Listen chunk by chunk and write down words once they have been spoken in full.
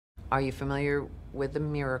Are you familiar with the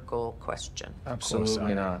miracle question?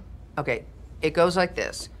 Absolutely not. Okay, it goes like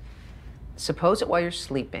this. Suppose that while you're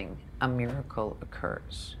sleeping, a miracle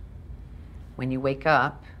occurs. When you wake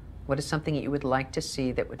up, what is something that you would like to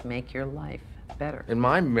see that would make your life better? In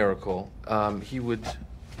my miracle, he would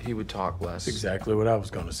talk less. That's exactly what I was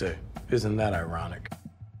going to say. Isn't that ironic?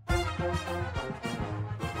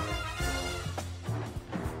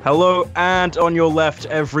 Hello, and on your left,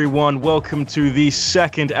 everyone. Welcome to the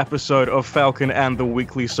second episode of Falcon and the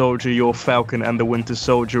Weekly Soldier, your Falcon and the Winter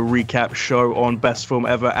Soldier recap show on Best Film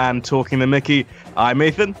Ever and Talking to Mickey. I'm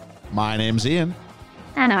Ethan. My name's Ian.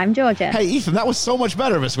 And I'm Georgia. Hey, Ethan, that was so much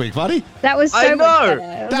better this week, buddy. That was so much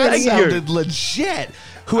better. That sounded legit.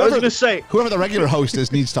 Whoever the regular host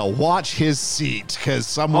is needs to watch his seat, because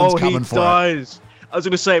someone's coming for it. I was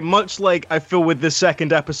going to say, much like I feel with this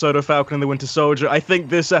second episode of Falcon and the Winter Soldier, I think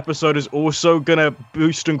this episode is also going to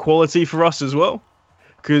boost in quality for us as well.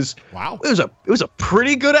 Because it was a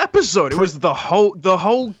pretty good episode. It was the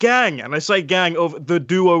whole gang, and I say gang of the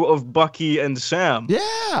duo of Bucky and Sam.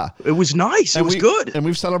 Yeah, it was nice. It was good, and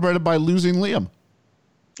we've celebrated by losing Liam.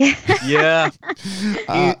 Yeah,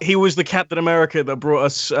 he was the Captain America that brought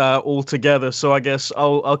us all together. So I guess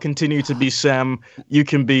I'll continue to be Sam. You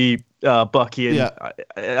can be Bucky, and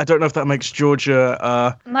I don't know if that makes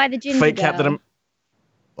Georgia the ginger fake girl. Captain.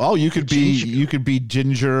 Oh, you could be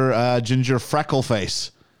Ginger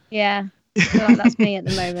Freckleface. Yeah, I feel like that's me at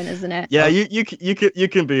the moment, isn't it? Yeah, you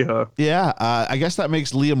can be her. Yeah, I guess that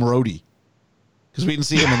makes Liam Rhodey, because we didn't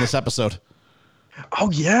see him in this episode.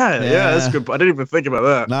 Oh yeah, that's good. I didn't even think about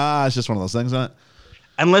that. Nah, it's just one of those things, isn't it?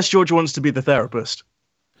 Unless Georgia wants to be the therapist.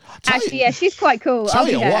 Actually, she's quite cool. Tell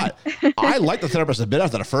you what, I like the therapist a bit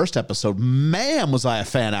after the first episode. Man, was I a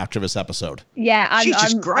fan after this episode. Yeah, she's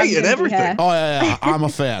just great at everything. Oh yeah, I'm a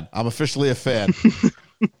fan. I'm officially a fan.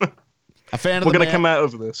 A fan of We're gonna come out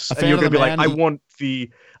of this, and you're gonna be like,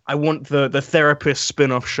 I want the therapist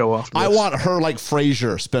spin-off show after this. I want her like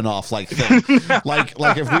Frasier spin-off like thing. like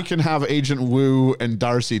if we can have Agent Wu and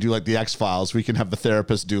Darcy do like the X-Files, we can have the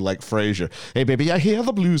therapist do like Frasier. Hey baby, I hear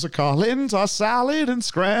the blues are calling, our salad and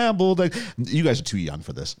scrambled. You guys are too young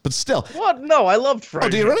for this, but still. What? No, I loved Frasier. Oh,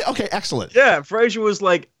 do you really? Okay, excellent. Yeah, Frasier was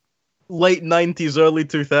like late 90s, early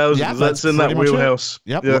 2000s. Yeah, that's in that wheelhouse.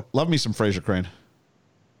 Yep. Yeah. Love me some Frasier Crane.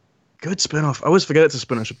 Good spin-off. I always forget it's a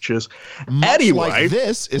spin-off. Cheers. Anyway, like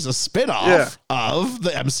this is a spin-off of the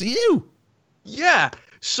MCU. Yeah.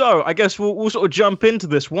 So I guess we'll sort of jump into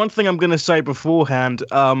this. One thing I'm going to say beforehand,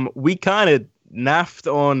 we kind of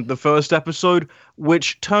naffed on the first episode,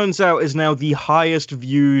 which turns out is now the highest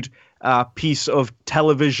viewed piece of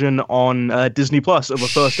television on Disney Plus of a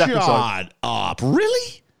first episode. Shut up.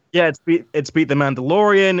 Really? Yeah, it's beat The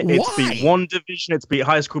Mandalorian, it's beat WandaVision, it's beat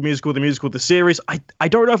High School Musical, the series. I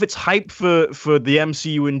don't know if it's hype for the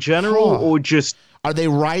MCU in general or just... Are they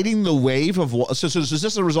riding the wave of... So is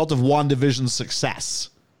this a result of WandaVision's success?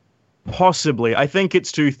 Possibly. I think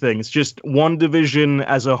it's two things. Just WandaVision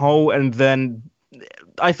as a whole, and then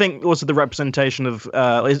I think also the representation of...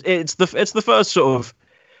 it's the first sort of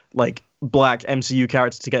like black MCU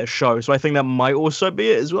character to get a show, so I think that might also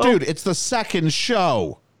be it as well. Dude, it's the second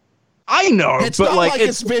show. I know, it's but not like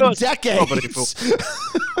it's been decades.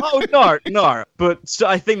 Oh no, but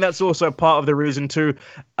I think that's also part of the reason too.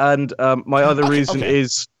 And my other reason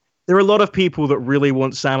is there are a lot of people that really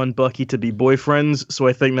want Sam and Bucky to be boyfriends, so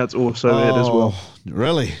I think that's also it as well.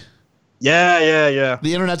 Really? Yeah.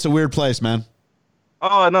 The internet's a weird place, man.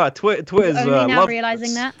 Oh no, Twitter's only now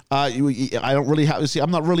realizing that. I don't really have. See,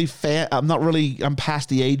 I'm not really fan. I'm past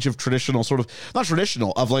the age of traditional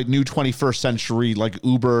of like new 21st century like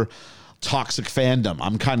uber toxic fandom.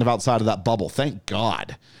 I'm kind of outside of that bubble. Thank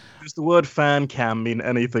God. Does the word fan cam mean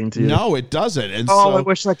anything to you? No, it doesn't. And I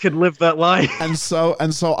wish I could live that life. And so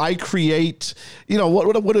I create,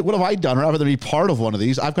 what have I done rather than be part of one of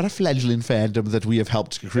these? I've got a fledgling fandom that we have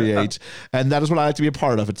helped create, and that is what I like to be a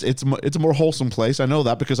part of. It's a more wholesome place. I know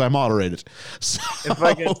that because I moderate it. So, if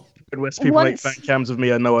I get Midwest people make fan cams of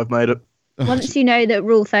me, I know I've made it. Once you know that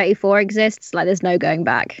Rule 34 exists, like there's no going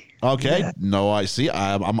back. Okay. Yeah. No, I see.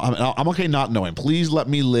 I'm okay not knowing. Please let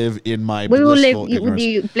me live in my We will live ignorance. with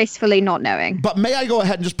you blissfully not knowing. But may I go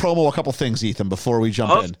ahead and just promo a couple things, Ethan, before we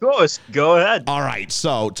jump in? Of course. Go ahead. All right.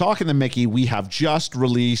 So, talking to Mickey, we have just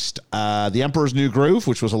released The Emperor's New Groove,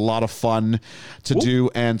 which was a lot of fun to do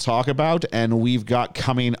and talk about. And we've got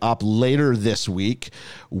coming up later this week,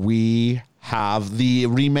 we have the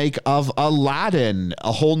remake of Aladdin,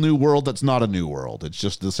 a whole new world that's not a new world. It's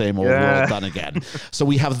just the same old world done again. So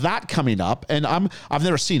we have that coming up, and I've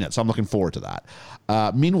never seen it, so I'm looking forward to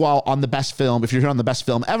that. Meanwhile, on the Best Film, if you're here on the Best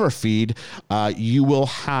Film Ever feed, you will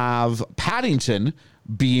have Paddington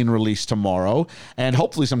being released tomorrow, and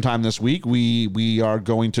hopefully sometime this week we are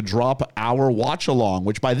going to drop our watch along,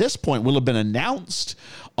 which by this point will have been announced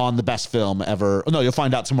on the best film ever. No, you'll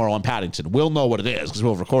find out tomorrow on Paddington. We'll know what it is because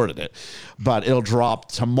we'll have recorded it, but it'll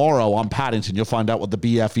drop tomorrow on Paddington. You'll find out what the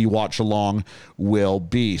BFE watch along will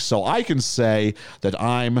be. So I can say that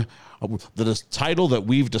the title that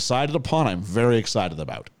we've decided upon, I'm very excited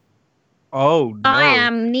about. Oh, no. I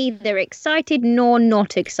am neither excited nor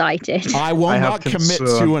not excited. I will not commit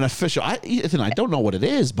concern. to an official. Ethan, I don't know what it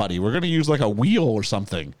is, buddy. We're going to use like a wheel or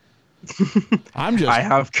something. I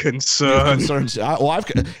have concerns.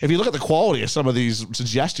 If you look at the quality of some of these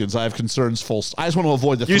suggestions, I have concerns. I just want to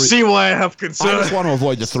avoid the. You see why I have concerns? I just want to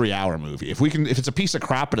avoid the 3-hour movie. If it's a piece of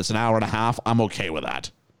crap and it's an hour and a half, I'm okay with that.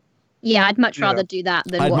 Yeah, I'd much rather do that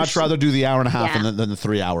than I'd watch. much rather do the hour and a half than the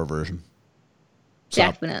 3-hour version. So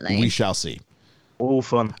Definitely. We shall see. All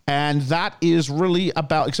fun. And that is really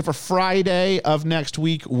about, except for Friday of next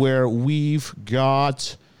week, where we've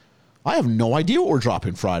got. I have no idea what we're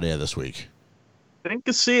dropping Friday of this week. Think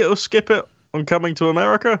to see it or skip it on Coming to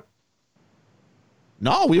America?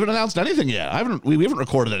 No, we haven't announced anything yet. We haven't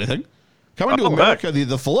recorded anything. Coming to America,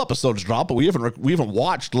 the full episode's dropped, but we haven't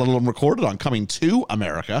watched, let alone recorded on Coming to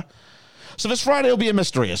America. So this Friday will be a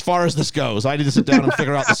mystery as far as this goes. I need to sit down and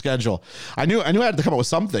figure out the schedule. I knew I had to come up with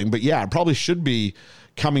something, but yeah, it probably should be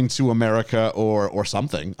Coming to America or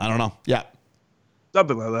something. I don't know. Yeah.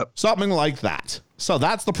 Something like that. Something like that. So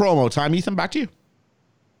that's the promo time. Ethan, back to you.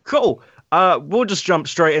 Cool. We'll just jump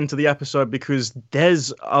straight into the episode because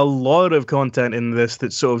there's a lot of content in this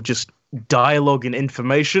that's sort of just dialogue and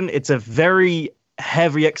information. It's a very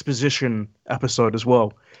heavy exposition episode as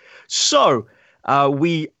well. So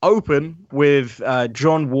we open with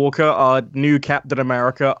John Walker, our new Captain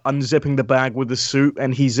America, unzipping the bag with the suit,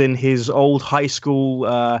 and he's in his old high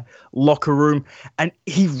school locker room, and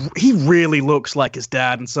he really looks like his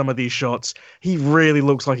dad in some of these shots. He really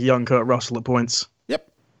looks like a young Kurt Russell at points.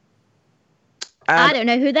 Yep. And I don't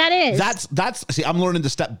know who that is. That's see, I'm learning to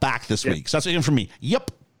step back this week. So that's again for me. Yep.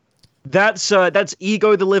 That's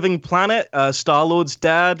Ego the Living Planet, Star-Lord's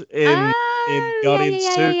dad in Guardians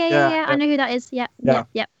 2. Yeah. I know who that is. Yep.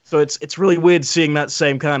 So it's really weird seeing that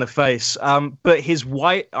same kind of face. But his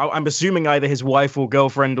wife, I'm assuming either his wife or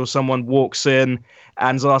girlfriend or someone walks in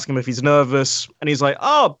and is asking him if he's nervous, and he's like,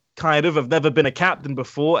 "Oh, kind of. I've never been a captain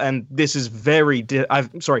before, and this is very.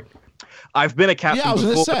 I've been a captain. Yeah, I was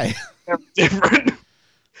before, going to say very different."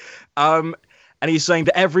 And he's saying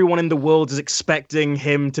that everyone in the world is expecting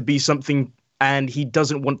him to be something, and he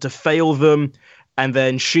doesn't want to fail them. And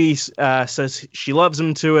then she says she loves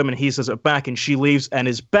him to him, and he says it back, and she leaves. And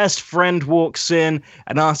his best friend walks in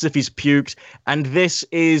and asks if he's puked. And this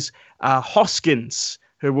is Hoskins,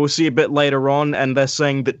 who we'll see a bit later on. And they're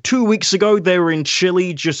saying that 2 weeks ago they were in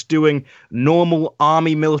Chile just doing normal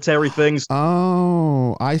army military things.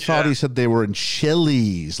 Oh, I thought he said they were in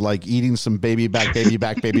Chili's, like eating some baby back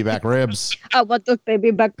ribs. I want those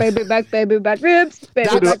baby back ribs. Baby back ribs.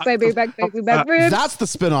 That's the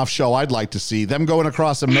spin-off show I'd like to see. Them going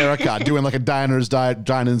across America, doing like a diners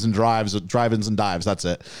and dives. That's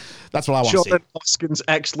it. That's what I want to see. John Hoskins'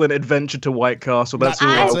 excellent adventure to White Castle. That's all.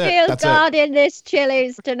 I feel That's God in this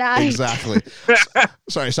Chili's tonight. Exactly.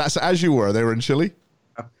 Sorry, so as you were, they were in Chile?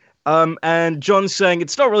 And John's saying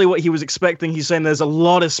it's not really what he was expecting. He's saying there's a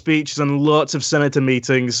lot of speeches and lots of senator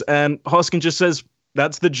meetings. And Hoskins just says,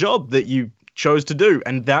 that's the job that you chose to do.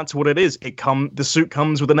 And that's what it is. The suit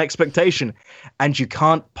comes with an expectation. And you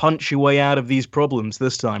can't punch your way out of these problems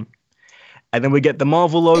this time. And then we get the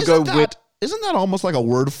Marvel logo Isn't that almost like a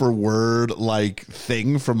word for word like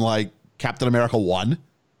thing from like Captain America 1?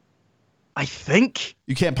 I think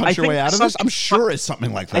you can't punch your way out of this. I'm sure it's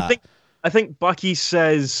something like that. I think Bucky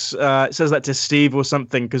says that to Steve or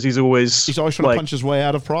something because he's always trying to punch his way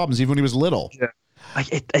out of problems, even when he was little. Yeah.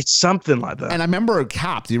 It's something like that. And I remember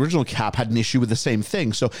Cap, the original Cap, had an issue with the same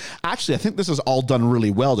thing. So actually, I think this is all done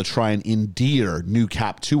really well to try and endear new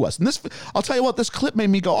Cap to us. And this, I'll tell you what, this clip made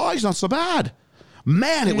me go, "Oh, he's not so bad."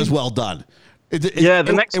 Man, it was well done.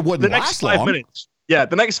 It wouldn't last long. 5 minutes. Yeah,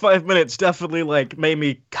 the next 5 minutes definitely like made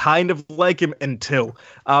me kind of like him until.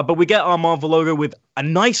 But we get our Marvel logo with a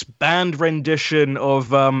nice band rendition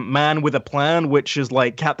of Man with a Plan, which is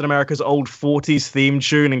like Captain America's old 40s theme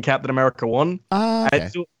tune in Captain America 1.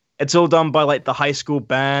 Okay. It's all done by like the high school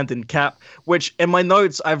band and Cap, which in my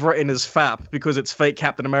notes I've written as FAP because it's fake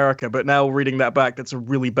Captain America. But now reading that back, that's a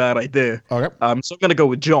really bad idea. Okay. So I'm going to go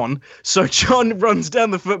with John. So John runs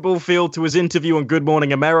down the football field to his interview on Good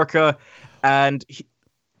Morning America. And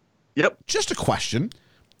just a question.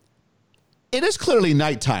 It is clearly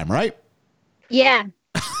nighttime, right? Yeah.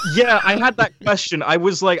 Yeah, I had that question. I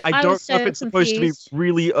was like, I don't was know so if it's supposed to be confused.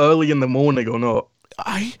 really early in the morning or not.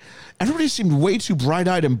 Everybody seemed way too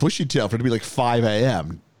bright-eyed and bushy-tailed for it to be like 5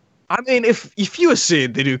 a.m. I mean, if you were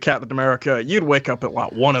seeing the new Captain America, you'd wake up at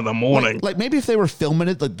like 1 in the morning. Like maybe if they were filming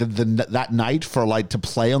it like that night for like to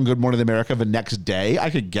play on Good Morning America the next day, I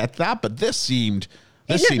could get that. But this seemed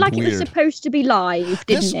like weird. it was supposed to be live,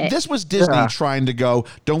 didn't it? This was Disney trying to go,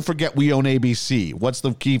 don't forget we own ABC. What's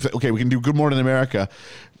the key? Okay, we can do Good Morning America.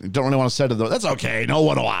 Don't really want to say to them, that's okay. No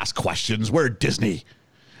one will ask questions. We're Disney.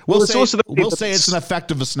 We'll say it's an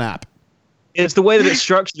effect of a snap. It's the way that it's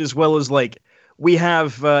structured, as well as like we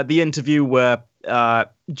have the interview where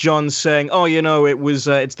John's saying, "Oh,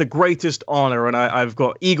 it's the greatest honor, and I've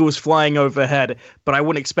got eagles flying overhead, but I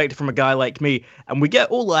wouldn't expect it from a guy like me." And we get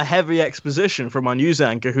all the heavy exposition from our news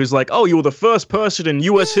anchor, who's like, "Oh, you're the first person in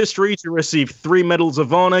U.S. history to receive 3 medals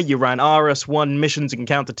of honor. You ran RS-1 missions in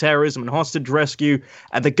counterterrorism and hostage rescue,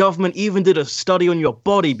 and the government even did a study on your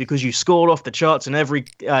body because you scored off the charts in every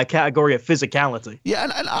category of physicality." Yeah,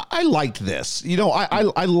 and I liked this.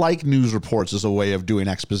 I like news reports as a way of doing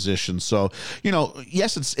exposition. So,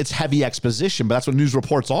 yes, it's heavy exposition, but that's what news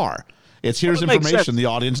reports are. Here's information the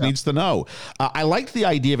audience needs to know. I liked the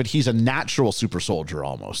idea that he's a natural super soldier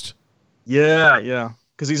almost. Yeah.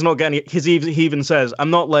 Because he's not getting. He even says,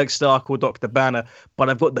 "I'm not like Stark or Dr. Banner,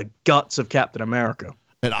 but I've got the guts of Captain America."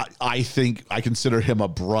 And I think I consider him a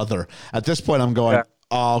brother. At this point, I'm going,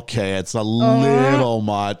 okay, it's a little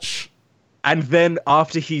much. And then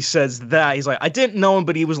after he says that, he's like, "I didn't know him,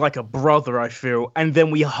 but he was like a brother, I feel." And then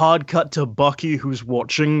we hard cut to Bucky, who's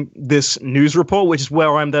watching this news report, which is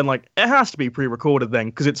where I'm then like, it has to be pre-recorded then,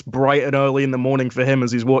 because it's bright and early in the morning for him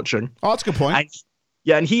as he's watching. Oh, that's a good point.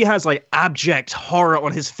 And he has like abject horror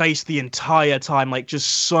on his face the entire time, like just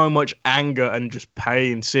so much anger and just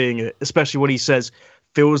pain seeing it, especially when he says,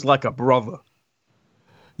 "feels like a brother."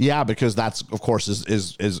 Yeah, because that's, of course,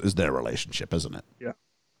 is their relationship, isn't it? Yeah.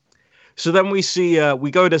 So then we see,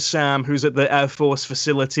 we go to Sam, who's at the Air Force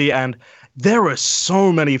facility, and there are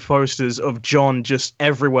so many posters of John just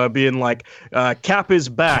everywhere being like, Cap is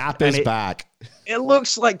back. Cap is back. It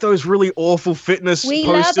looks like those really awful fitness We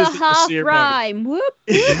posters. love a half rhyme. Whoop,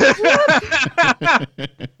 whoop.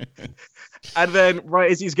 And then,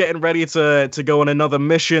 right as he's getting ready to go on another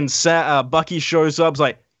mission, Bucky shows up,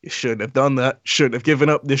 like, "You shouldn't have done that. Shouldn't have given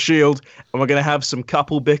up the shield." And we're going to have some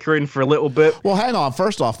couple bickering for a little bit. Well, hang on.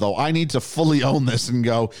 First off, though, I need to fully own this and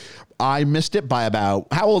go, I missed it by about,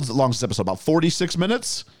 how long is this episode? About 46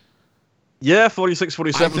 minutes? Yeah, 46,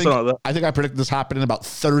 47, something like that. I think I predicted this happening about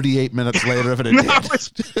 38 minutes later if it did. I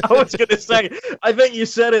was going to say, I think you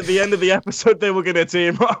said at the end of the episode they were going to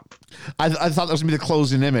team up. I thought that was going to be the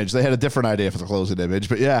closing image. They had a different idea for the closing image,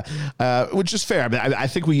 but yeah, which is fair. I mean, I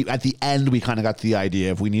think at the end, we kind of got the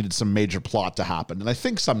idea of we needed some major plot to happen, and I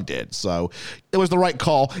think some did. So it was the right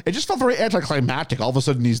call. It just felt very anticlimactic. All of a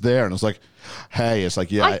sudden, he's there, and it's like, hey, it's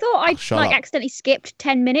like, yeah. I thought I accidentally skipped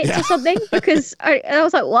 10 minutes or something because I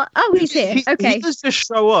was like, what? Oh, he's here. Okay. He does just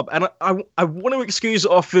show up, and I want to excuse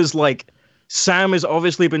it off as like, Sam has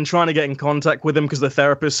obviously been trying to get in contact with him because the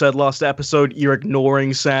therapist said last episode you're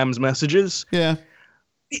ignoring Sam's messages. Yeah.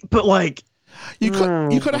 But like, you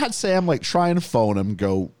could have had Sam like try and phone him,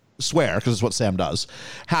 go swear, because it's what Sam does.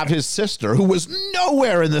 Have his sister, who was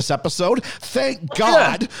nowhere in this episode, thank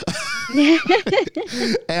God.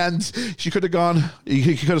 And she could have gone,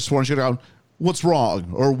 he could have sworn, she could have gone, "What's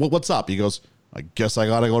wrong?" Or "What's up?" He goes, "I guess I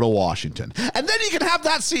gotta go to Washington." And then you can have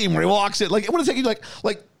that scene where he walks in. Like, it would have taken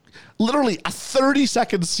like literally a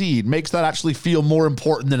 30-second scene makes that actually feel more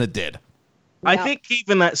important than it did. I think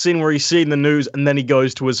even that scene where he's seeing the news and then he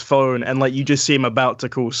goes to his phone and like you just see him about to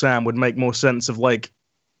call Sam would make more sense of like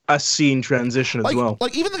a scene transition as well.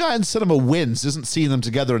 Like even the guy in Cinema Wins isn't seeing them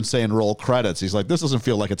together and saying roll credits. He's like, this doesn't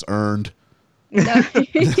feel like it's earned. No,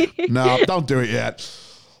 no, don't do it yet.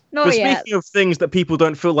 Not yet. Speaking of things that people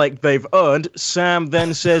don't feel like they've earned, Sam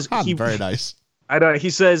then says, very nice. I don't. He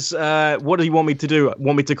says, "What do you want me to do?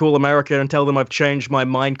 Want me to call America and tell them I've changed my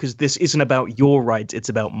mind because this isn't about your rights, it's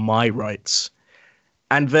about my rights."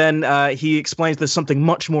 And then he explains there's something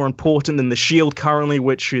much more important than the shield currently,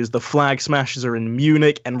 which is the flag smashers are in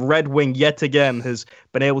Munich, and Red Wing yet again has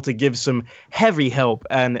been able to give some heavy help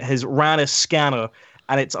and has ran a scanner,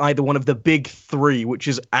 and it's either one of the big three, which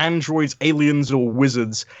is androids, aliens, or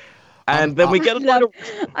wizards. And then we get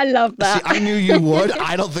I love that. See, I knew you would.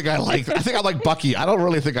 I don't think I like that. I think I like Bucky. I don't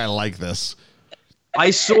really think I like this. I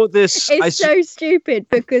saw this. It's so stupid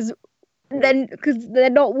because they're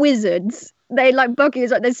not wizards. They Bucky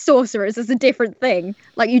is like, there's sorcerers. It's a different thing.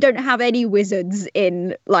 Like, you don't have any wizards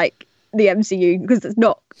in like the MCU because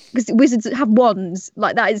wizards have wands.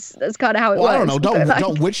 Like that's kind of how it works. I don't know. But,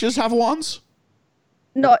 Don't witches have wands?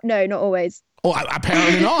 No, not always. Oh,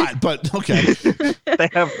 apparently not. But okay. They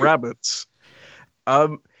have rabbits.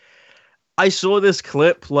 I saw this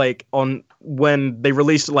clip like on when they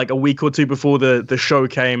released it like a week or two before the show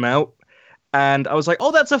came out, and I was like,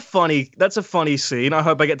 "Oh, that's a funny scene. I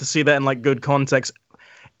hope I get to see that in like good context."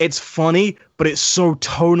 It's funny, but it's so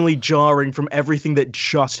tonally jarring from everything that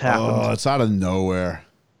just happened. Oh, it's out of nowhere.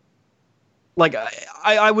 Like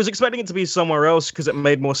I was expecting it to be somewhere else because it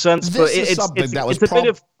made more sense, but it's a bit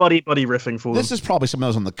of buddy riffing for them. This is probably something that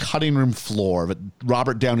was on the cutting room floor that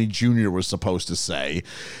Robert Downey Jr. was supposed to say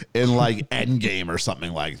in like Endgame or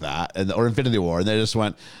something like that, or Infinity War, and they just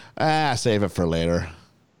went, save it for later.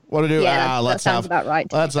 What to do? Yeah, Let's that sounds have about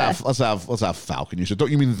right. Let's have Falcon. You said,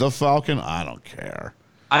 don't you mean the Falcon? I don't care.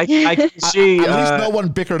 I can see. At least no one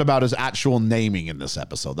bickered about his actual naming in this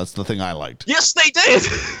episode. That's the thing I liked. Yes, they did.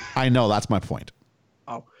 I know. That's my point.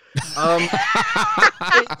 Oh.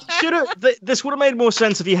 This would have made more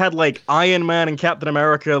sense if you had like Iron Man and Captain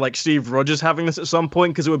America, like Steve Rogers having this at some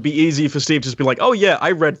point, because it would be easy for Steve to just be like, "Oh yeah,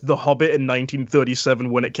 I read The Hobbit in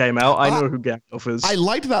 1937 when it came out. I know who Gandalf is." I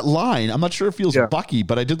liked that line. I'm not sure it feels Bucky,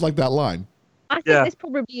 but I did like that line. I think this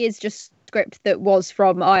probably is just script that was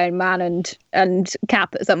from Iron Man and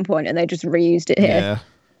Cap at some point, and they just reused it here. Yeah.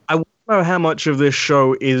 I don't know how much of this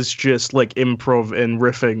show is just like improv and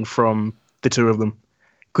riffing from the two of them,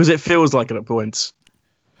 because it feels like it at points.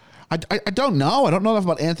 I don't know. I don't know enough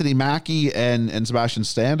about Anthony Mackie and Sebastian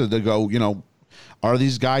Stan to go, are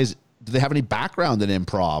these guys, do they have any background in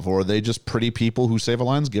improv, or are they just pretty people who say the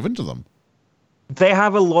lines given to them? They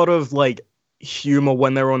have a lot of like humor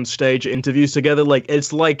when they're on stage interviews together. Like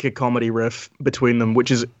it's like a comedy riff between them,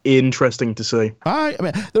 which is interesting to see. I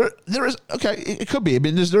mean, there is it could be. I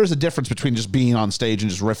mean, there is a difference between just being on stage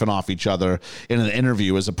and just riffing off each other in an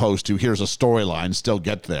interview as opposed to here's a storyline, still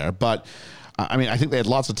get there. But I mean, I think they had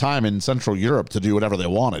lots of time in Central Europe to do whatever they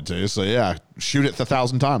wanted to. So yeah, shoot it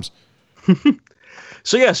 1,000 times.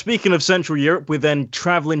 So yeah, speaking of Central Europe, we're then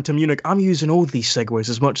traveling to Munich. I'm using all these segues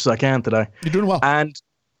as much as I can today. You're doing well. And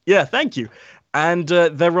yeah, thank you. And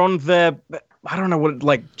they're on their, I don't know what,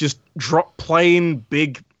 like just drop plane,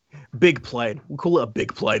 big plane. We'll call it a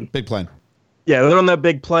big plane. Big plane. Yeah, they're on their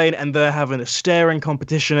big plane and they're having a staring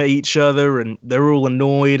competition at each other, and they're all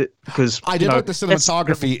annoyed because I did like the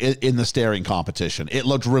cinematography in the staring competition. It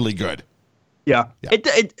looked really good. Yeah.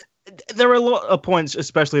 There are a lot of points,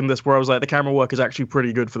 especially in this, where I was like, the camera work is actually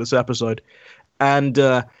pretty good for this episode. And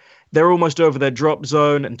they're almost over their drop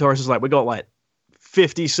zone, and Taurus is like, we got like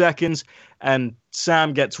 50 seconds, and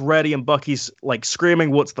Sam gets ready, and Bucky's like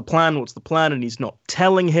screaming, what's the plan? And he's not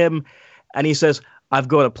telling him. And he says, I've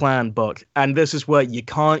got a plan, Buck. And this is where you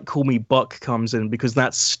can't call me Buck comes in, because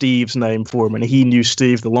that's Steve's name for him, and he knew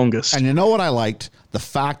Steve the longest. And you know what I liked? The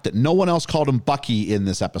fact that no one else called him Bucky in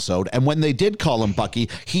this episode. And when they did call him Bucky,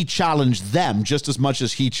 he challenged them just as much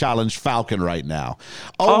as he challenged Falcon right now.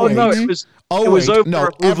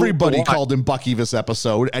 Everybody called him Bucky this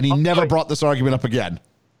episode, and he never brought this argument up again.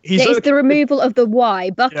 It's the removal of the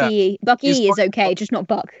Y. Bucky is okay, just not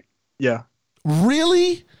Buck. Yeah.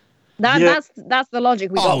 Really? That's the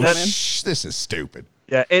logic we got from him. This is stupid.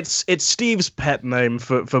 Yeah, it's Steve's pet name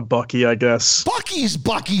for Bucky, I guess.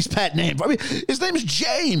 Bucky's pet name. I mean, his name's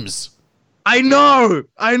James. I know.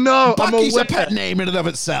 Bucky's a pet name in and of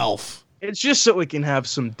itself. It's just so we can have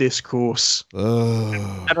some discourse.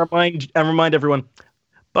 And remind everyone,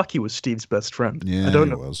 Bucky was Steve's best friend. Yeah, I don't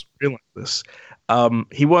know if you realize this.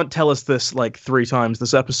 He won't tell us this like 3 times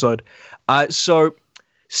this episode. So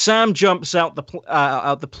Sam jumps out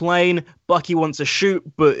the plane. Bucky wants a chute,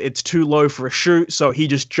 but it's too low for a chute, so he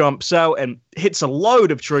just jumps out and hits a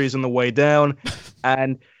load of trees on the way down.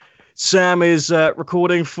 And Sam is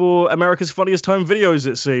recording for America's Funniest Home Videos,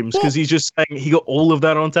 it seems, because he's just saying he got all of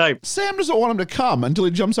that on tape. Sam doesn't want him to come until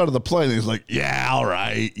he jumps out of the plane. And he's like, yeah, all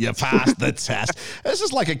right, you passed the test. This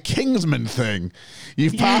is like a Kingsman thing.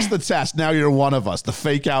 You've passed the test, now you're one of us. The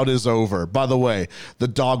fake out is over. By the way, the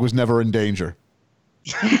dog was never in danger.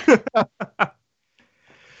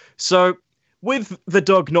 So, with the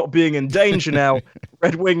dog not being in danger now,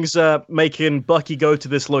 Red Wings making Bucky go to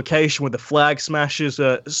this location where the flag smashers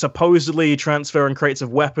are supposedly transferring crates of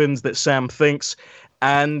weapons that Sam thinks,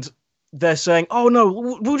 and they're saying, oh no,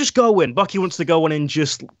 we'll just go in. Bucky wants to go in and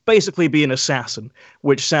just basically be an assassin,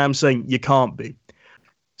 which Sam's saying you can't be.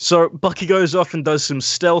 So Bucky goes off and does some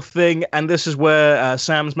stealthing, and this is where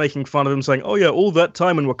Sam's making fun of him, saying, oh yeah, all that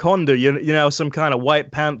time in Wakanda, you know, some kind of White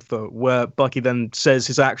Panther, where Bucky then says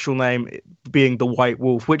his actual name being the White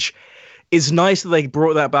Wolf, which it's nice that they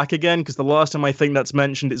brought that back again, because the last time I think that's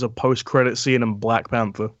mentioned is a post-credit scene in Black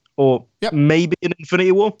Panther. Or maybe in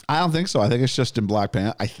Infinity War? I don't think so. I think it's just in Black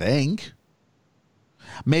Panther. I think.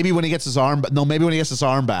 Maybe when he gets his arm, but no, maybe when he gets his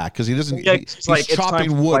arm back, because he doesn't. Yeah, he's like,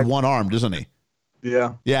 chopping wood one arm, doesn't he?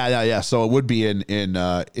 Yeah. Yeah. So it would be in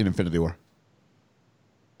Infinity War.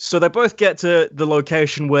 So they both get to the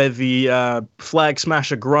location where the Flag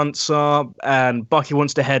Smasher grunts are, and Bucky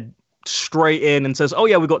wants to head straight in and says, "Oh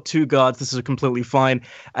yeah, we've got 2 guards. This is completely fine."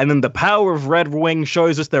 And then the power of Red Wing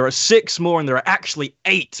shows us there are 6 more, and there are actually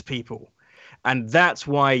 8 people. And that's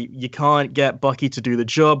why you can't get Bucky to do the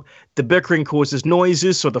job. The bickering causes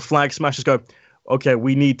noises, so the Flag Smashers go, "Okay,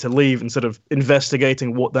 we need to leave," instead of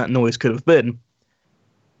investigating what that noise could have been.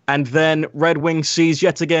 And then Red Wing sees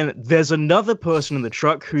yet again there's another person in the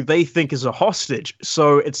truck who they think is a hostage.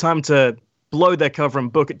 So it's time to blow their cover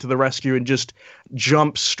and book it to the rescue and just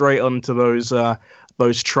jump straight onto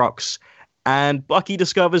those trucks. And Bucky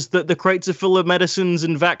discovers that the crates are full of medicines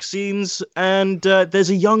and vaccines, and there's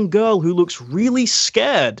a young girl who looks really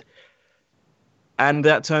scared. And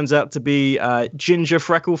that turns out to be Ginger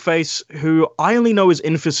Freckleface, who I only know as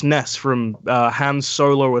Infus Ness from Han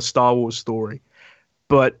Solo, A Star Wars Story.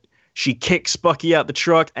 But she kicks Bucky out the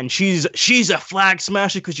truck, and she's a Flag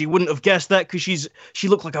Smasher, because you wouldn't have guessed that, because she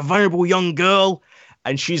looked like a vulnerable young girl,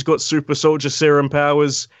 and she's got super soldier serum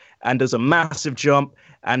powers, and does a massive jump,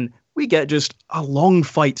 and we get just a long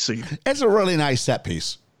fight scene. It's a really nice set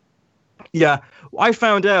piece. Yeah, I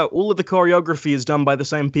found out all of the choreography is done by the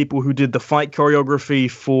same people who did the fight choreography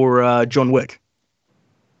for John Wick.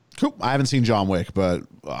 Cool. I haven't seen John Wick, but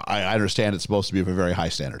I understand it's supposed to be of a very high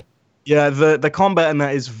standard. Yeah, the combat in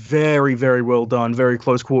that is very, very well done, very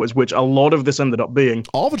close quarters, which a lot of this ended up being.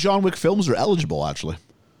 All the John Wick films are eligible, actually.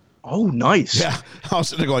 Oh, nice. Yeah, I was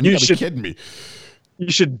sitting there going, you gotta be kidding me. You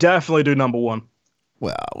should definitely do number 1.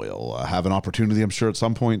 Well, we'll have an opportunity, I'm sure, at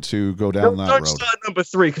some point to go down that road. Don't start number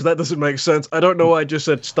 3, because that doesn't make sense. I don't know why I just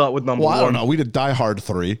said start with number 1. Well, I don't know. We did Die Hard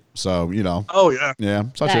 3, so, you know. Oh, yeah. Yeah.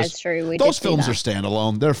 That is true. Those films are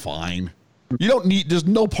standalone. They're fine. You don't need, there's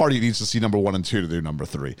no party needs to see number 1 and 2 to do number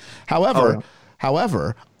 3.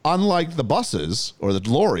 However, unlike the buses or the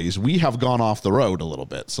lorries, we have gone off the road a little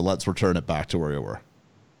bit. So let's return it back to where we were.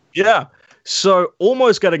 Yeah. So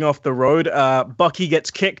almost getting off the road, Bucky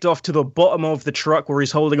gets kicked off to the bottom of the truck where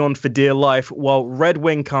he's holding on for dear life, while Red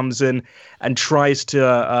Wing comes in and tries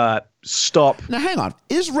to stop. Now, hang on.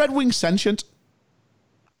 Is Red Wing sentient?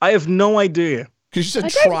 I have no idea. Because you said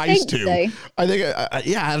tries to. So. I think,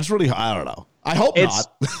 yeah, it's really, I don't know. I hope not.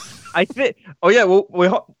 I think, oh yeah,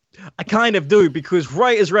 well, I kind of do, because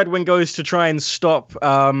right as Red Wing goes to try and stop,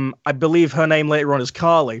 I believe her name later on is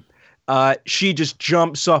Carly, she just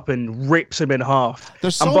jumps up and rips him in half.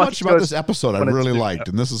 There's so much about this episode I really liked,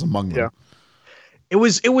 and this is among them. Yeah. It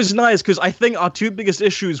was nice, because I think our 2 biggest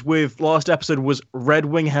issues with last episode was Red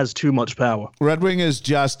Wing has too much power. Red Wing is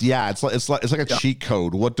just it's like a cheat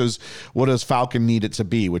code. What does Falcon need it to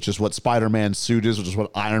be? Which is what Spider-Man's suit is, which is what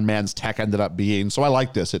Iron Man's tech ended up being. So I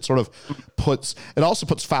like this. It sort of puts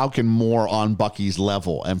Falcon more on Bucky's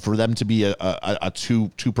level, and for them to be a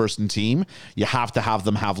two-person team, you have to have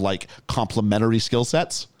them have like complementary skill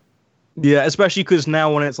sets. Yeah, especially because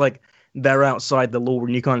now when it's like they're outside the law,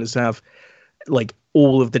 and you can't just have like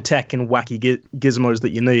all of the tech and wacky gizmos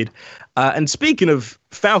that you need. And speaking of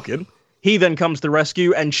Falcon, he then comes to the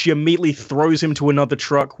rescue, and she immediately throws him to another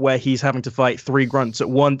truck where he's having to fight 3 grunts at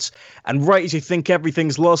once. And right as you think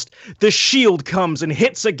everything's lost, the Shield comes and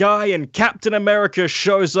hits a guy, and Captain America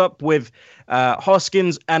shows up with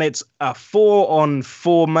Hoskins, and it's a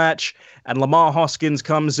 4-on-4 match. And Lamar Hoskins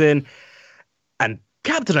comes in, and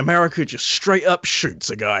Captain America just straight up shoots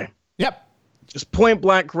a guy. Yep. Just point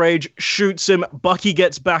blank rage, shoots him. Bucky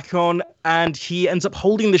gets back on, and he ends up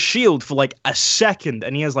holding the shield for like a second,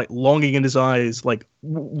 and he has like longing in his eyes, like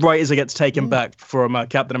right as it gets taken back from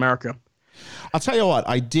Captain America. I'll tell you what,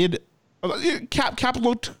 I did. Cap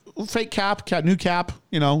looked fake Cap, new Cap.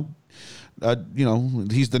 You know,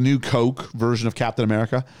 he's the new Coke version of Captain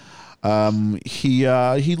America.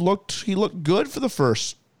 He looked good for the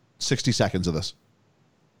first 60 seconds of this.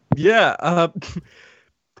 Yeah,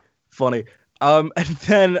 funny. And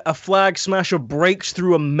then a Flag Smasher breaks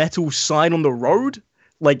through a metal sign on the road,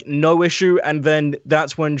 like no issue. And then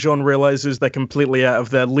that's when John realizes they're completely out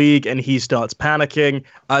of their league, and he starts panicking.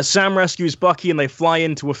 Sam rescues Bucky, and they fly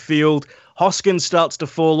into a field. Hoskins starts to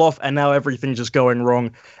fall off, and now everything's just going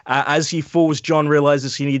wrong. As he falls, John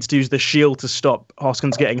realizes he needs to use the shield to stop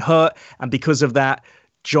Hoskins getting hurt, and because of that,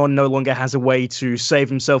 John no longer has a way to save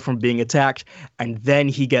himself from being attacked, and then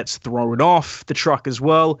he gets thrown off the truck as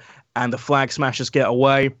well, and the Flag Smashers get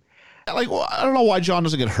away. I don't know why John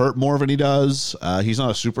doesn't get hurt more than he does. He's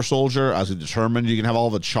not a super soldier, as he determined. You can have all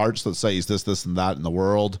the charts that say he's this, and that in the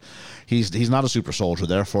world. He's not a super soldier,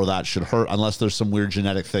 therefore that should hurt unless there's some weird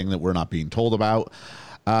genetic thing that we're not being told about.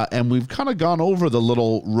 And we've kind of gone over the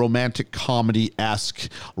little romantic comedy-esque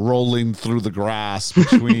rolling through the grass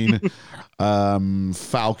between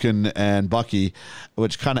Falcon and Bucky,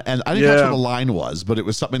 which kind of, and I think that's what the line was, but it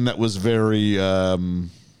was something that was very,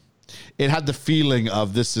 it had the feeling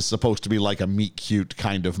of this is supposed to be like a meet cute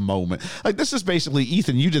kind of moment. Like, this is basically,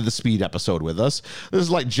 Ethan, you did the Speed episode with us. This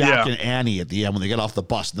is like Jack and Annie at the end when they get off the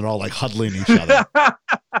bus and they're all like huddling each other.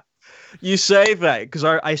 You say that because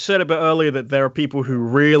I said a bit earlier that there are people who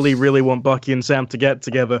really, really want Bucky and Sam to get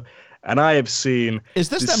together, and I have seen is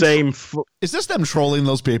this them trolling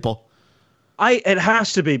those people? It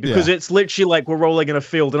has to be, because it's literally like we're rolling in a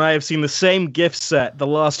field, and I have seen the same GIF set the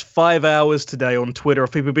last 5 hours today on Twitter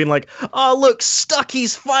of people being like, "Oh, look,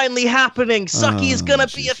 Stucky's finally happening. Sucky is gonna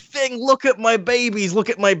be a thing. Look at my babies. Look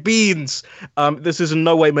at my beans." This is in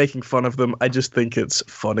no way making fun of them. I just think it's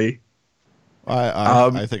funny.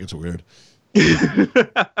 I think it's weird.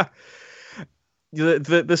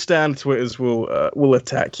 The stand Twitters will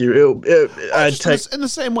attack you. In the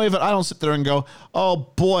same way that I don't sit there and go, "Oh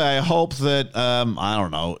boy, I hope that I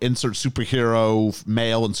don't know, insert superhero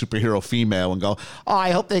male and superhero female," and go, "Oh,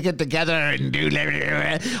 I hope they get together and do."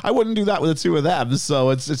 I wouldn't do that with the two of them.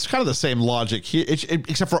 So it's kind of the same logic here,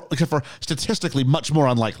 except for statistically much more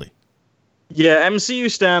unlikely. Yeah, MCU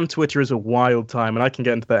Stan Twitter is a wild time, and I can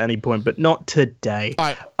get into that at any point, but not today.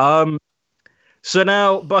 All right. So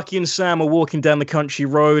now Bucky and Sam are walking down the country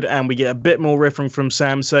road, and we get a bit more riffing from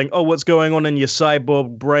Sam saying, "Oh, what's going on in your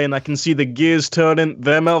cyborg brain? I can see the gears turning,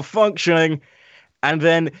 they're malfunctioning." And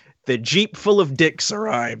then the Jeep full of dicks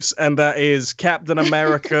arrives, and that is Captain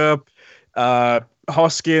America,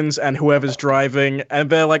 Hoskins, and whoever's driving, and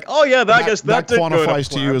they're like, "Oh yeah, I guess that quantifies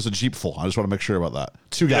to you as a Jeep full." I just want to make sure about that.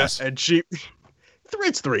 2 guys. Yeah, a Jeep.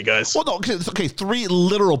 It's 3 guys. Well, no, okay, 3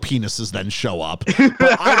 literal penises then show up,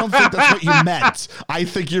 but I don't think that's what you meant. I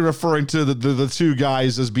think you're referring to the 2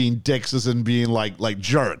 guys as being dicks, as in being like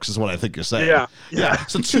jerks, is what I think you're saying. Yeah.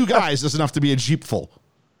 So 2 guys is enough to be a Jeep full.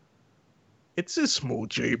 It's a small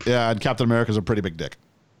Jeep. Yeah, and Captain America's a pretty big dick.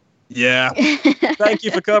 Yeah. Thank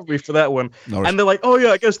you for covering me for that one. No, and they're like, "Oh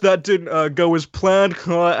yeah, I guess that didn't go as planned,"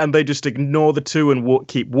 and they just ignore the 2 and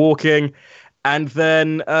keep walking. And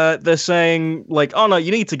then they're saying, like, "Oh no,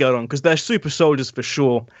 you need to go on," because they're super soldiers for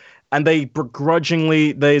sure. And they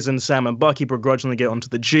and Sam and Bucky begrudgingly get onto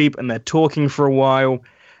the Jeep, and they're talking for a while.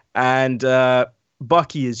 And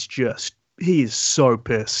Bucky is he is so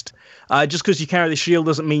pissed. Just because you carry the shield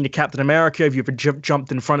doesn't mean you're Captain America. If you ever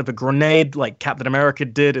jumped in front of a grenade like Captain America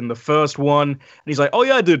did in the first one. And he's like, "Oh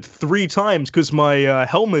yeah, I did 3 times because my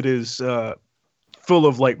helmet is full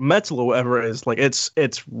of like metal or whatever it is." Like it's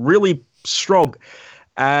really strong.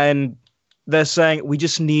 And they're saying, "We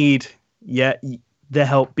just need the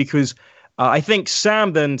help," because I think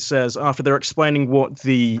Sam then says, after they're explaining what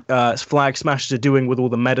the Flag Smashers are doing with all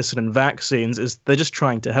the medicine and vaccines, is they're just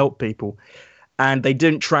trying to help people. And they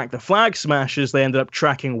didn't track the Flag Smashers. They ended up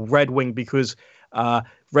tracking Red Wing because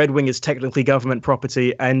Red Wing is technically government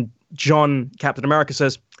property. And Captain America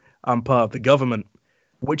says, "I'm part of the government,"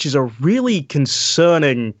 which is a really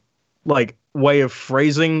concerning way of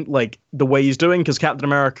phrasing the way he's doing, because Captain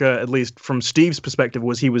America, at least from Steve's perspective,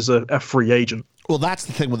 he was a free agent. Well, that's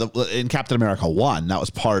the thing in Captain America 1, that was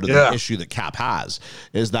part of the issue that Cap has,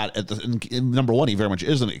 is that in number 1, he very much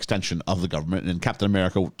is an extension of the government, and in Captain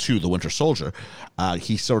America 2, the Winter Soldier,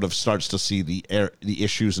 he sort of starts to see the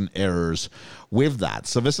issues and errors with that.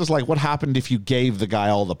 So this is like, what happened if you gave the guy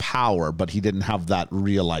all the power, but he didn't have that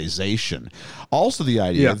realization? Also, the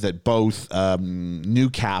idea that both New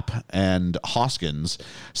Cap and Hoskins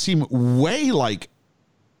seem way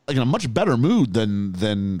in a much better mood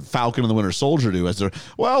than Falcon and the Winter Soldier do, as they're,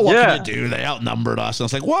 "Well, what can I do? They outnumbered us." And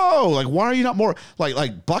it's like, whoa, why are you not more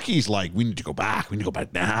like Bucky's like, "We need to go back. We need to go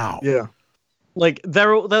back now." Yeah.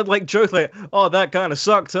 They're like joking, like, "Oh, that kind of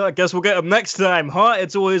sucked. Huh? I guess we'll get them next time, huh?"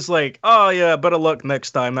 It's always like, "Oh yeah, better luck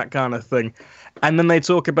next time," that kind of thing. And then they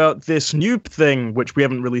talk about this new thing, which we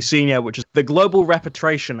haven't really seen yet, which is the Global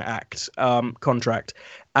Repatriation Act contract.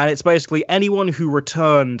 And it's basically anyone who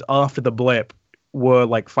returned after the blip were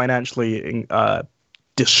financially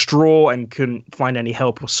distraught and couldn't find any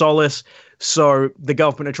help or solace. So the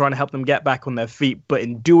government are trying to help them get back on their feet. But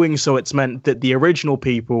in doing so, it's meant that the original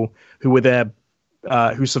people who were there,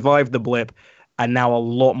 who survived the blip, are now a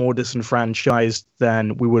lot more disenfranchised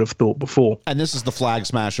than we would have thought before. And this is the Flag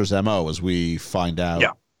Smashers MO, as we find out.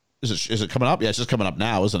 Yeah. Is it coming up? Yeah, it's just coming up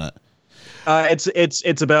now, isn't it?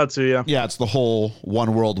 It's about to, yeah. Yeah, it's the whole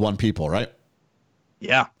one world, one people, right?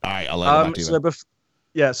 Yeah. All right, I'll let it back to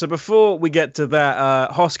you. So before we get to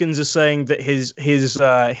that, Hoskins is saying that his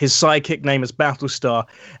sidekick name is Battlestar,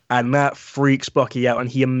 and that freaks Bucky out, and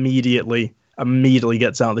he immediately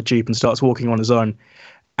gets out of the Jeep and starts walking on his own.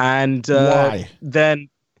 And why? Then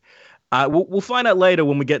we'll find out later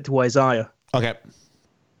when we get to Isaiah. Okay.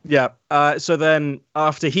 Yeah. So then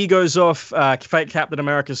after he goes off, fake Captain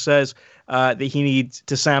America says that he needs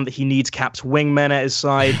Cap's wingmen at his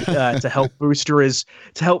side to help booster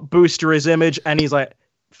his image, and he's like,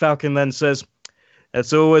 Falcon then says,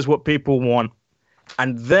 "It's always what people want."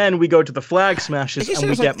 And then we go to the Flag Smashers, and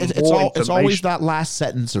we get more information. It's always that last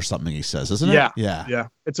sentence or something he says, isn't it? Yeah.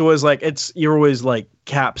 It's always like you're always like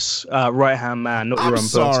Cap's right hand man, not your own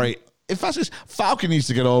person. I'm sorry. If that's just, Falcon needs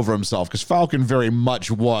to get over himself, because Falcon very much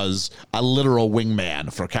was a literal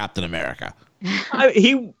wingman for Captain America.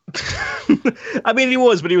 He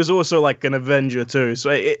was, but he was also like an Avenger too.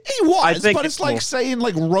 So he was, but it's like saying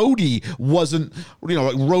like Rhodey wasn't,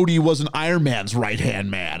 Rhodey wasn't Iron Man's right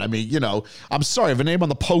hand man. I mean, I'm sorry, the name on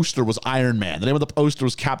the poster was Iron Man. The name of the poster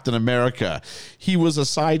was Captain America. He was a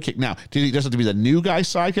sidekick. Now, did he just have to be the new guy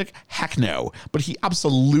sidekick? Heck no. But he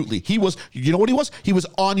was. You know what he was? He was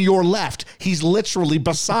on your left. He's literally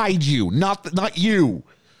beside you, not you.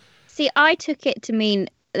 See, I took it to mean,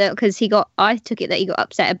 because I took it that he got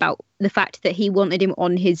upset about the fact that he wanted him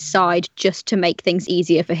on his side just to make things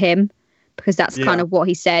easier for him, because that's kind of what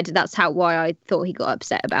he said. That's why I thought he got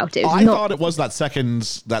upset about it. I thought it was that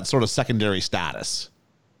sort of secondary status.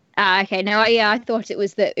 Okay. No, I thought it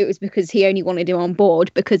was because he only wanted him on board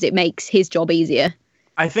because it makes his job easier.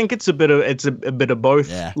 I think it's a bit of both.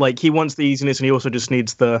 Yeah. Like, he wants the easiness, and he also just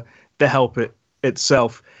needs the help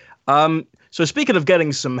itself. So speaking of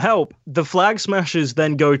getting some help, the Flag Smashers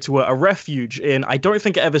then go to a refuge in, I don't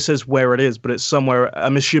think it ever says where it is, but it's somewhere,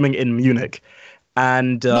 I'm assuming in Munich.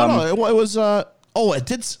 And no, it was, it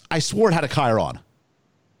did, I swore it had a Chiron.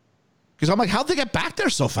 Because I'm like, how'd they get back there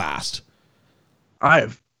so fast? I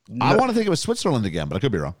want to think it was Switzerland again, but I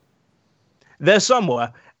could be wrong. They're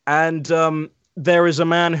somewhere. And there is a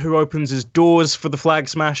man who opens his doors for the Flag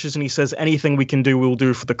Smashers, and he says, anything we can do, we'll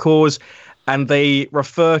do for the cause. And they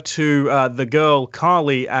refer to the girl,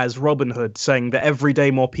 Carly, as Robin Hood, saying that every day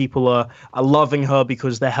more people are loving her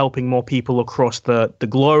because they're helping more people across the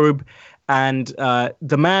globe. And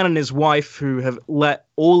the man and his wife, who have let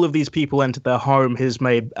all of these people enter their home, has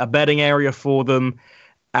made a bedding area for them.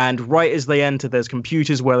 And right as they enter, there's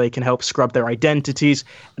computers where they can help scrub their identities.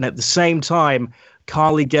 And at the same time,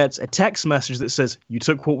 Carly gets a text message that says, "You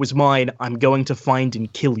took what was mine. I'm going to find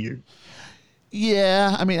and kill you."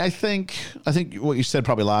 Yeah, I mean, I think what you said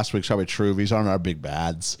probably last week's probably true. These aren't our big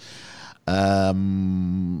bads. I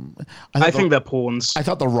think they're pawns. I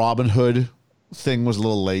thought the Robin Hood thing was a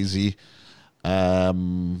little lazy. Yeah, I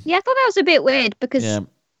thought that was a bit weird because,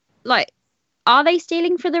 are they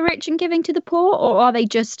stealing for the rich and giving to the poor, or are they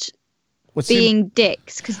just being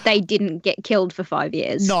dicks because they didn't get killed for 5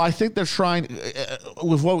 years? No, I think they're trying,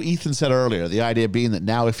 with what Ethan said earlier, the idea being that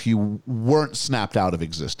now if you weren't snapped out of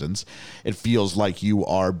existence, it feels like you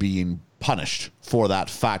are being punished for that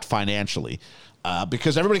fact financially.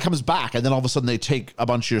 Because everybody comes back, and then all of a sudden they take a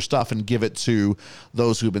bunch of your stuff and give it to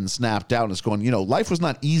those who've been snapped out. And it's going, life was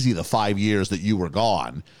not easy the 5 years that you were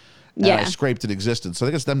gone. Yeah. Scraped in existence. So I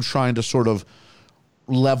think it's them trying to sort of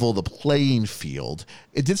level the playing field.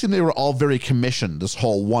 It did seem they were all very commissioned, this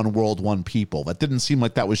whole one world, one people. That didn't seem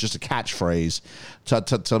like that was just a catchphrase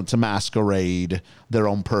to masquerade their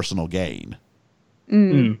own personal gain.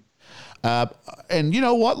 Mm. And you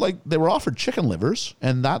know what? Like, they were offered chicken livers,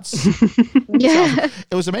 and that's... Yeah.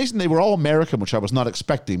 It was amazing. They were all American, which I was not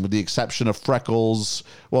expecting, with the exception of Freckles.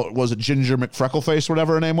 Well, was it Ginger McFreckleface,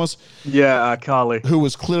 whatever her name was? Yeah, Carly. Who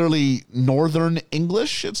was clearly Northern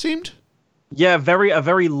English, it seemed? Yeah, a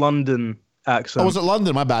very London accent. Oh, was it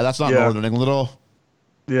London? My bad. That's not Northern England at all.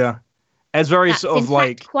 Yeah. It's very That's sort of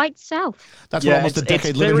like... quite south. That's what almost a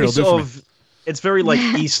decade living here will do for me. It's very like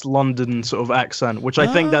East London sort of accent, which I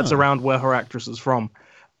think that's around where her actress is from.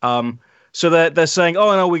 So they're saying,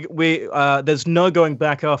 oh no, we there's no going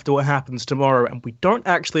back after what happens tomorrow, and we don't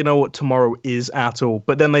actually know what tomorrow is at all.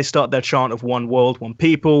 But then they start their chant of one world, one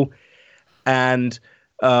people, and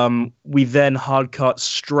we then hard cut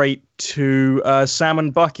straight to Sam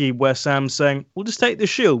and Bucky, where Sam's saying, "We'll just take the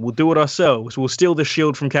shield. We'll do it ourselves. We'll steal the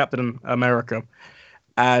shield from Captain America,"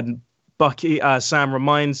 and Sam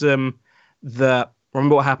reminds him that,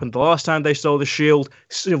 remember what happened the last time they stole the shield?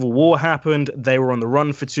 Civil War happened. They were on the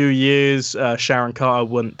run for 2 years. Sharon Carter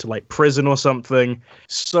went to prison or something.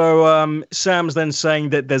 So Sam's then saying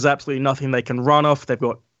that there's absolutely nothing they can run off. They've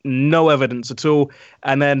got no evidence at all.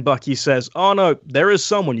 And then Bucky says, oh no, there is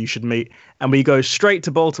someone you should meet. And we go straight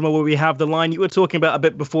to Baltimore, where we have the line you were talking about a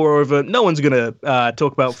bit before over, no one's going to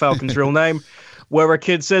talk about Falcon's real name, where a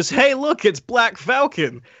kid says, hey, look, it's Black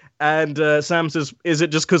Falcon. And Sam says, is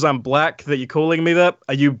it just because I'm black that you're calling me that?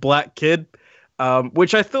 Are you Black Kid?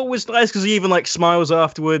 Which I thought was nice because he even like smiles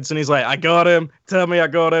afterwards and he's like, I got him. Tell me I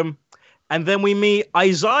got him. And then we meet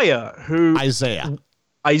Isaiah,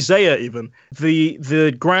 Isaiah even.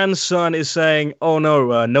 The grandson is saying, oh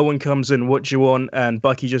no, no one comes in. What do you want? And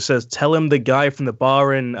Bucky just says, tell him the guy from the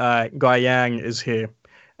bar in Guiyang is here.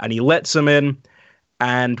 And he lets him in.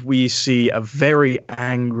 And we see a very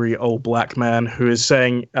angry old black man who is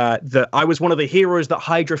saying that I was one of the heroes that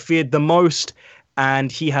Hydra feared the most.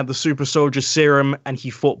 And he had the super soldier serum, and he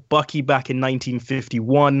fought Bucky back in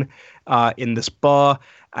 1951 in this bar.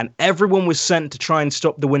 And everyone was sent to try and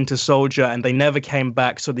stop the Winter Soldier, and they never came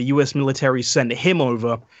back. So the U.S. military sent him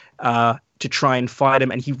over to try and fight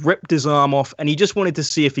him. And he ripped his arm off, and he just wanted to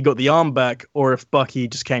see if he got the arm back or if Bucky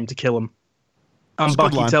just came to kill him. And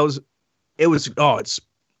Bucky tells,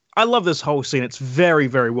 I love this whole scene. It's very,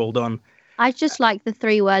 very well done. I just like the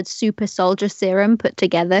 3 words super soldier serum put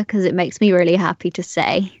together because it makes me really happy to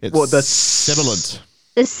say. It's the sibilant.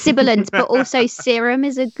 The sibilant, but also serum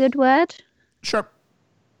is a good word. Sure.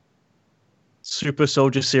 Super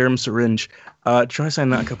soldier serum syringe. Try saying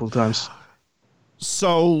that a couple of times.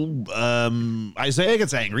 So Isaiah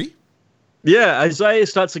gets angry. Yeah, Isaiah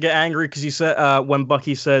starts to get angry because he said when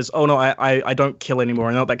Bucky says, "Oh no, I don't kill anymore.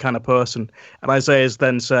 I'm not that kind of person." And Isaiah is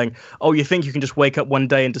then saying, "Oh, you think you can just wake up one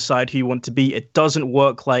day and decide who you want to be? It doesn't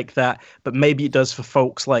work like that, but maybe it does for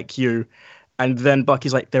folks like you." And then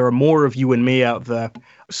Bucky's like, "There are more of you and me out there."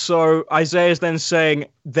 So Isaiah's then saying,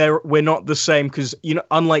 "We're not the same because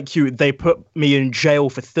unlike you, they put me in jail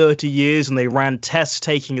for 30 years and they ran tests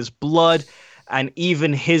taking his blood." And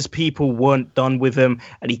even his people weren't done with him,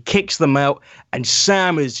 and he kicks them out. And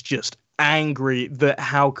Sam is just angry that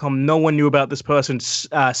how come no one knew about this person.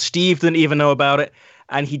 Steve didn't even know about it,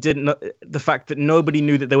 and he didn't know the fact that nobody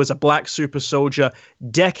knew that there was a black super soldier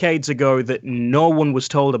decades ago that no one was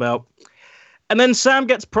told about. And then Sam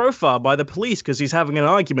gets profiled by the police because he's having an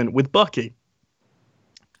argument with Bucky.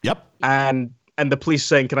 Yep. And the police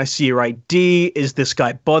saying, "Can I see your ID? Is this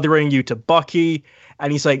guy bothering you?" to Bucky.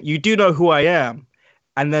 And he's like, "You do know who I am."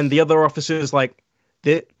 And then the other officer is like,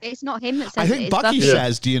 it's not him that says it. I think Bucky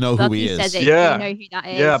says, "Do you know who he is?" Says it. Yeah. Do you know who that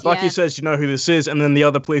is? Yeah, Bucky says, "Do you know who this is?" And then the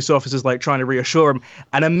other police officer's like trying to reassure him.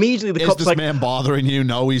 And immediately the is cop's this like, man bothering you?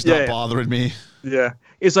 No, he's not bothering me. Yeah.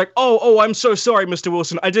 It's like, oh, I'm so sorry, Mr.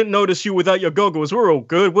 Wilson. I didn't notice you without your goggles. We're all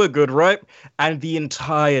good. We're good, right? And the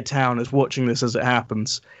entire town is watching this as it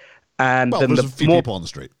happens. And then there's a few people on the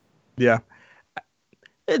street. Yeah.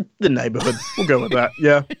 The neighborhood. We'll go with that.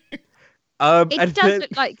 Yeah. It does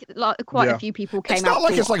look like quite a few people came out. It's not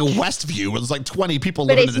like it's like a Westview where there's like 20 people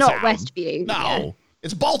but living in the town. But it's not Westview. No.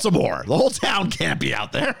 It's Baltimore. The whole town can't be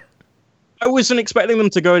out there. I wasn't expecting them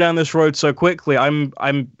to go down this road so quickly.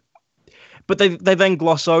 But they then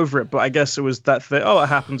gloss over it. But I guess it was that thing, it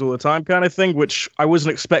happens all the time kind of thing, which I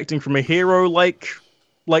wasn't expecting from a hero like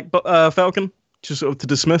Falcon, just sort of to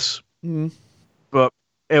dismiss. Mm. But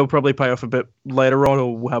it'll probably pay off a bit later on,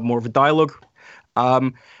 or we'll have more of a dialogue.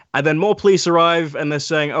 And then more police arrive, and they're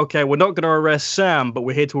saying, okay, we're not going to arrest Sam, but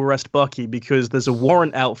we're here to arrest Bucky because there's a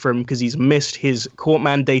warrant out for him because he's missed his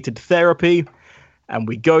court-mandated therapy. And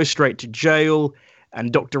we go straight to jail,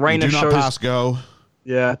 and Dr. Rayner shows... do not pass go.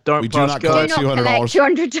 Yeah, don't pass go. Do not collect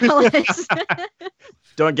 $200.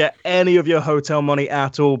 Don't get any of your hotel money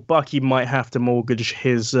at all. Bucky might have to mortgage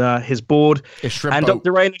his board. And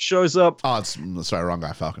Dr. Rayner shows up. Oh, sorry, wrong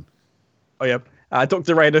guy, Falcon. Oh, yeah.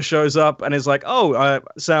 Dr. Rayner shows up and is like,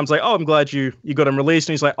 Sam's like, I'm glad you got him released.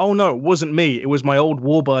 And he's like, oh, no, it wasn't me. It was my old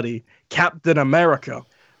war buddy, Captain America,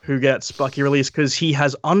 who gets Bucky released because he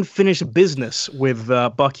has unfinished business with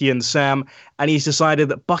Bucky and Sam. And he's decided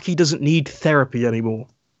that Bucky doesn't need therapy anymore.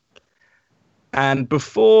 And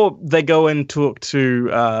before they go and talk to,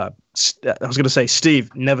 I was going to say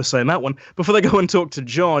Steve, never saying that one. Before they go and talk to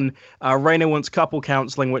John, Rayner wants couple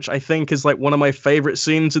counseling, which I think is like one of my favorite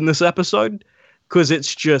scenes in this episode. Because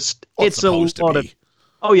it's just, it's a lot of,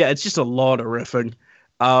 it's just a lot of riffing.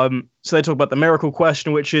 So they talk about the miracle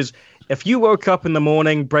question, which is, if you woke up in the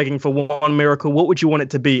morning begging for one miracle, what would you want it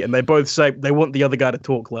to be? And they both say they want the other guy to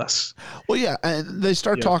talk less. Well, yeah, and they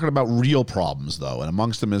start talking about real problems, though. And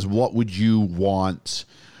amongst them is, what would you want?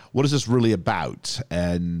 What is this really about?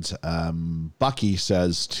 And Bucky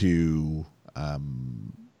says to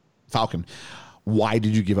Falcon, why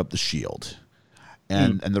did you give up the shield?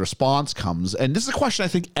 And the response comes, and this is a question I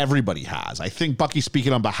think everybody has. I think Bucky's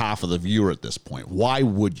speaking on behalf of the viewer at this point. Why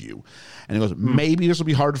would you? And he goes, maybe this will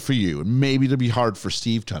be hard for you, and maybe it'll be hard for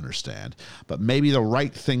Steve to understand, but maybe the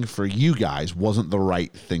right thing for you guys wasn't the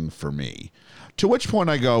right thing for me. To which point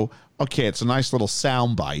I go, okay, it's a nice little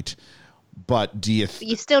soundbite, but do you... But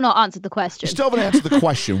you still not answered the question. You still haven't answered the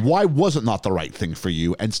question. Why was it not the right thing for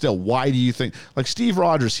you? And still, why do you think... Like, Steve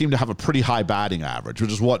Rogers seemed to have a pretty high batting average,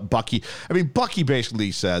 which is what Bucky... I mean, Bucky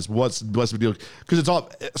basically says, what's the deal? Because it's all...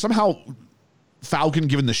 Somehow, Falcon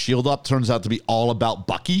giving the shield up turns out to be all about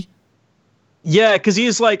Bucky. Yeah, because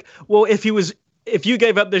he's like, well, if you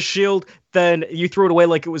gave up the shield, then you threw it away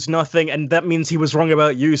like it was nothing, and that means he was wrong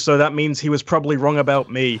about you, so that means he was probably wrong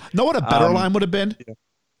about me. Know what a better line would have been? Yeah.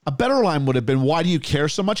 A better line would have been, why do you care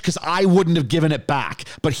so much? Because I wouldn't have given it back,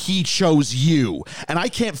 but he chose you. And I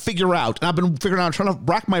can't figure out, and I've been figuring out, trying to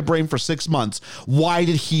rack my brain for 6 months, why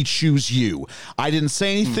did he choose you? I didn't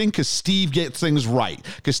say anything because Steve gets things right,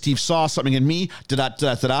 because Steve saw something in me,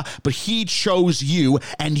 but he chose you,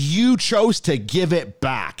 and you chose to give it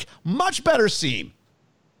back. Much better scene.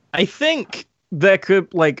 I think there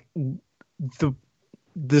could, like,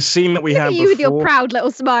 the scene that we had before. You with your proud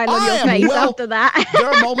little smile on your face after that. There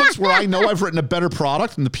are moments where I know I've written a better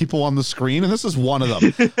product than the people on the screen, and this is one of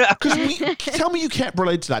them. Because tell me you can't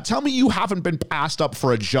relate to that. Tell me you haven't been passed up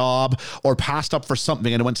for a job or passed up for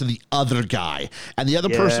something and it went to the other guy, and the other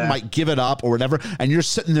person might give it up or whatever, and you're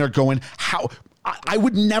sitting there going, how... I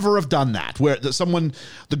would never have done that, where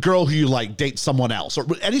the girl who you like dates someone else, or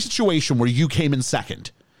any situation where you came in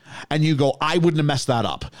second. And you go, I wouldn't have messed that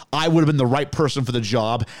up. I would have been the right person for the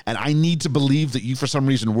job, and I need to believe that you, for some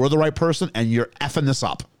reason, were the right person, and you're effing this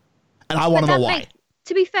up. And I want to know why.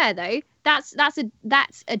 To be fair, though, that's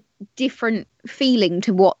a different feeling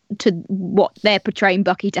to what they're portraying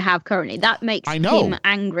Bucky to have currently. That makes him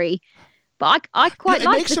angry. But I quite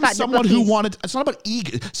like the fact that Bucky's... It makes him someone who wanted... It's not about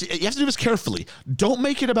ego. See, you have to do this carefully. Don't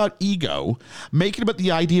make it about ego. Make it about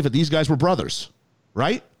the idea that these guys were brothers,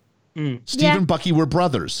 right? Steve and Bucky were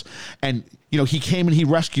brothers, and he came and he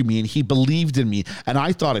rescued me and he believed in me, and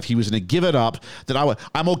I thought if he was going to give it up that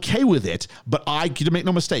I'm okay with it, but I could make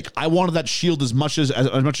no mistake, I wanted that shield as much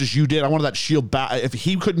as you did. I wanted that shield back. If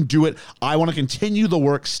he couldn't do it, I want to continue the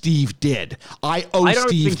work Steve did. I owe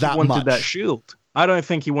Steve that much. I don't think he wanted that shield. I don't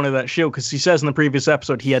think he wanted that shield, because he says in the previous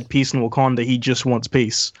episode he had peace in Wakanda. He just wants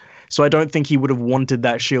peace. So I don't think he would have wanted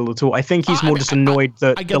that shield at all. I think he's more just annoyed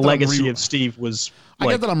that the legacy of Steve was... I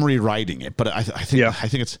get that I'm rewriting it, but I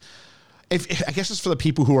think it's... I guess it's for the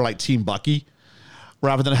people who are like Team Bucky,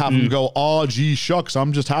 rather than having them go, oh, gee, shucks,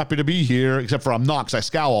 I'm just happy to be here, except for I'm not, because I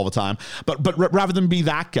scowl all the time. But rather than be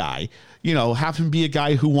that guy, have him be a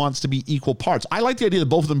guy who wants to be equal parts. I like the idea of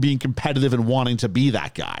both of them being competitive and wanting to be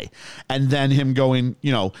that guy. And then him going,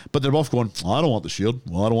 but they're both going, well, I don't want the shield.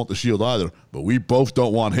 Well, I don't want the shield either. But we both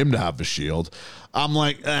don't want him to have the shield. I'm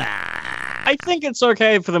like, I think it's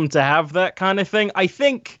okay for them to have that kind of thing. I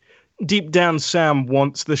think deep down Sam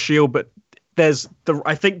wants the shield, but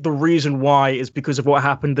I think the reason why is because of what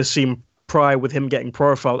happened the scene prior with him getting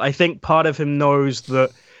profiled. I think part of him knows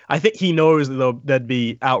that... I think he knows that there'd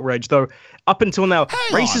be outrage, though. Up until now,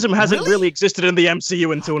 racism hasn't really existed in the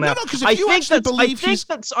MCU until now. No, I think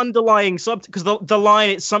that's underlying something, because the line,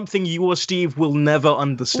 it's something you or Steve will never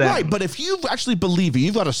understand. Right, but if you actually believe it,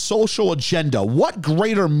 you've got a social agenda, what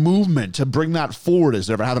greater movement to bring that forward is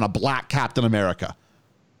there for having a black Captain America?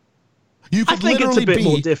 I think it's a bit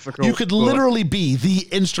more difficult. You could literally be the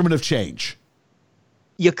instrument of change.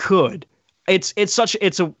 You could.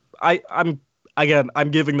 I'm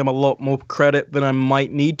giving them a lot more credit than I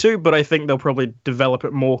might need to, but I think they'll probably develop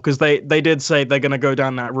it more, because they did say they're going to go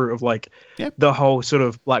down that route of the whole sort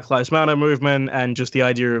of Black Lives Matter movement and just the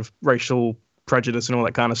idea of racial prejudice and all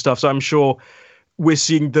that kind of stuff. So I'm sure we're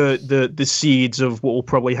seeing the seeds of what will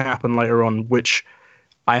probably happen later on, which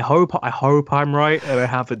I hope I'm right, and I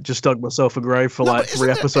haven't just dug myself a grave for 3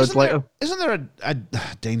 episodes later. Isn't there a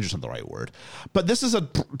danger's not the right word, but this is a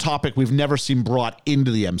topic we've never seen brought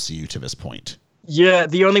into the MCU to this point. Yeah,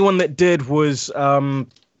 the only one that did was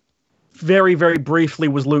very, very briefly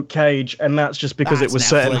was Luke Cage, and that's just because it was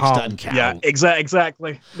set in Harlem. Yeah,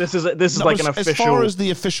 exactly. This is like an official... As far as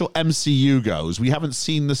the official MCU goes, we haven't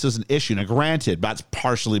seen this as an issue. Now, granted, that's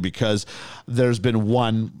partially because there's been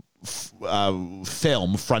one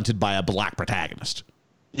film fronted by a black protagonist.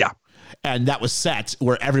 Yeah. And that was set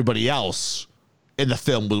where everybody else in the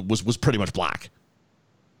film was pretty much black.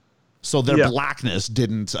 So their blackness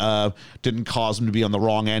didn't cause them to be on the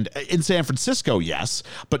wrong end. In San Francisco, yes,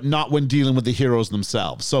 but not when dealing with the heroes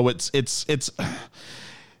themselves. So it's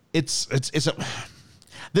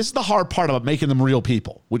This is the hard part about making them real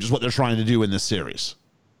people, which is what they're trying to do in this series.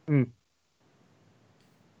 I'm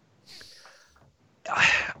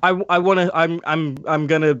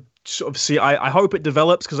gonna sort of see. I hope it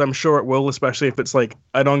develops, because I'm sure it will, especially if it's like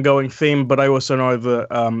an ongoing theme. But I also know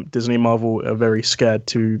that Disney and Marvel are very scared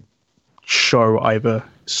to show either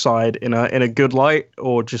side in a good light,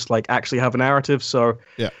 or just like actually have a narrative. So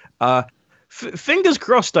yeah, fingers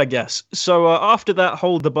crossed, I guess. So after that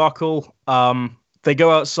whole debacle, they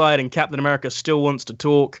go outside, and Captain America still wants to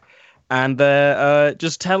talk, and they're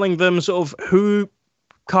just telling them sort of who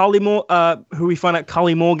we find out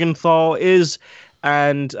Karli Morgenthau is.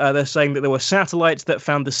 And they're saying that there were satellites that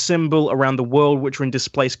found the symbol around the world, which were in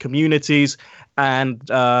displaced communities. And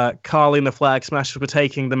Karli and the Flag Smashers were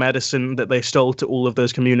taking the medicine that they stole to all of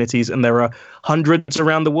those communities. And there are hundreds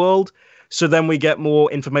around the world. So then we get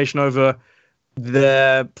more information over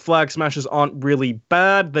the Flag Smashers aren't really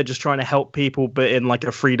bad. They're just trying to help people, but in like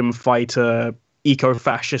a freedom fighter,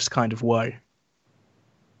 eco-fascist kind of way.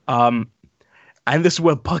 And this is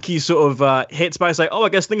where Bucky sort of hits back, say, "Oh, I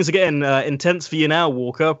guess things are getting intense for you now,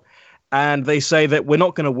 Walker." And they say that we're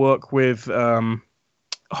not going to work with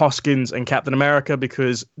Hoskins and Captain America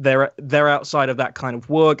because they're outside of that kind of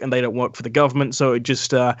work, and they don't work for the government. So it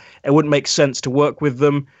just it wouldn't make sense to work with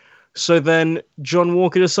them. So then John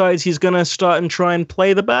Walker decides he's going to start and try and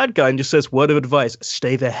play the bad guy, and just says, "Word of advice: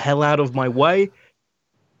 stay the hell out of my way."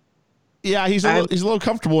 Yeah, he's a little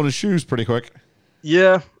comfortable in his shoes pretty quick.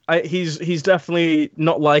 Yeah. He's definitely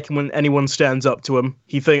not liking when anyone stands up to him.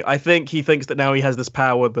 I think he thinks that now he has this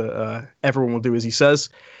power that everyone will do as he says.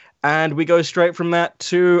 And we go straight from that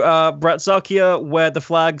to Bratzakia, where the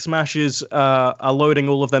Flag Smashers are loading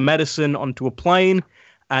all of their medicine onto a plane,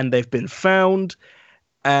 and they've been found.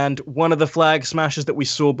 And one of the Flag Smashers that we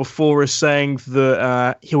saw before is saying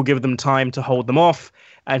that he'll give them time to hold them off.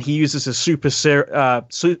 And he uses a super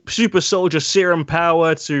soldier serum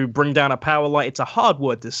power to bring down a power light. It's a hard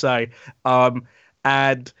word to say.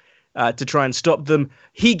 And to try and stop them.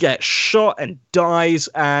 He gets shot and dies,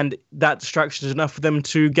 and that distraction is enough for them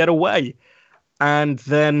to get away. And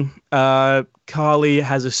then Karli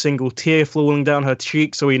has a single tear flowing down her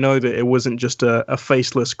cheek, so we know that it wasn't just a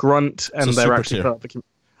faceless grunt, and they're actually part of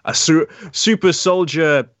a super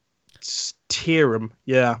soldier serum.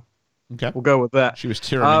 Yeah. Okay. We'll go with that. She was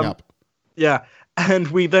tearing up. Yeah. And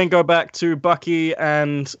we then go back to Bucky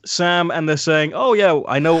and Sam, and they're saying, "Oh, yeah,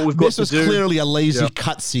 I know what we've got to do." This was clearly a lazy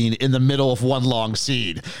cutscene in the middle of one long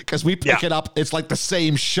scene, because we pick it up. It's like the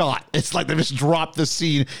same shot. It's like they just dropped the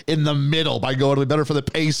scene in the middle by going, "It'll be better for the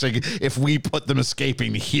pacing if we put them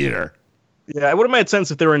escaping here." Yeah, it would have made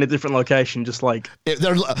sense if they were in a different location, just like...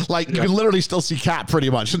 They're like, you can literally still see Cap pretty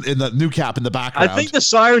much in the new Cap in the background. I think the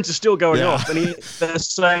sirens are still going off, and they're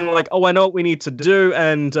saying like, "Oh, I know what we need to do,"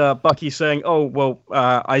 and Bucky's saying, "Oh, well,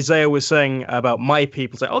 Isaiah was saying about my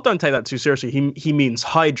people." Say, "Oh, don't take that too seriously. He means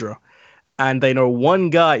Hydra." And they know one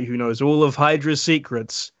guy who knows all of Hydra's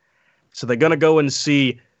secrets, so they're going to go and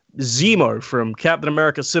see Zemo from Captain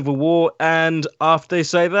America Civil War, and after they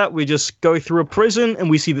say that, we just go through a prison and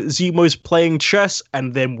we see that Zemo's playing chess,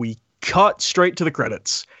 and then we cut straight to the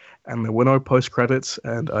credits. And there were no post-credits,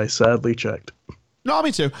 and I sadly checked. No,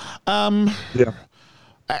 me too. Yeah.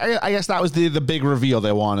 I guess that was the big reveal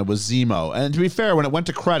they wanted, was Zemo. And to be fair, when it went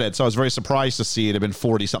to credits, I was very surprised to see it had been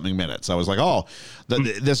 40-something minutes. I was like, oh,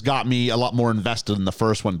 this got me a lot more invested than the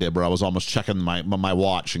first one did, where I was almost checking my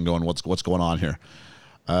watch and going, what's going on here?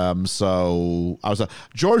 So I was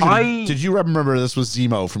George, did you remember this was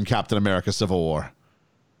Zemo from Captain America Civil War?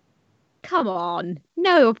 Come on.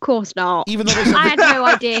 No, of course not. Even though I had no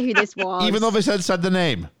idea who this was. Even though they said the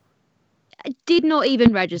name. I did not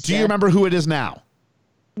even register. Do you remember who it is now?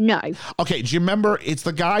 No. Okay, do you remember? It's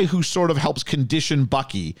the guy who sort of helps condition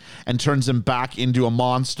Bucky and turns him back into a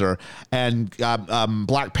monster, and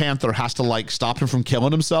Black Panther has to stop him from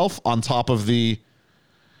killing himself on top of the...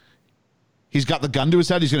 He's got the gun to his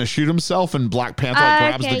head. He's going to shoot himself, and Black Panther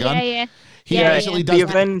grabs the gun. Yeah. He basically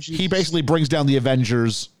does. He basically brings down the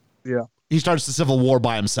Avengers. Yeah. He starts the Civil War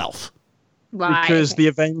by himself. Right. Because the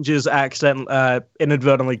Avengers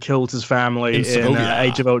inadvertently killed his family in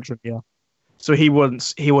Age of Ultron. Yeah. So he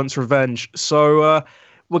wants revenge. So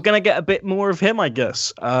we're gonna get a bit more of him, I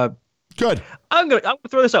guess. Good. I'm gonna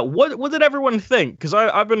throw this out. What did everyone think? Because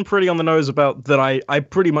I've been pretty on the nose about that. I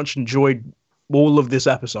pretty much enjoyed all of this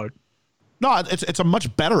episode. No, it's a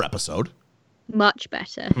much better episode. Much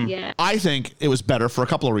better, yeah. I think it was better for a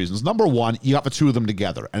couple of reasons. Number one, you got the two of them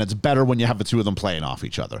together, and it's better when you have the two of them playing off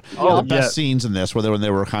each other. The best scenes in this were when they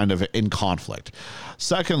were kind of in conflict.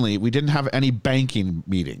 Secondly, we didn't have any banking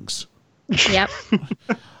meetings. Yep.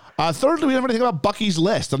 Thirdly, we haven't anything about Bucky's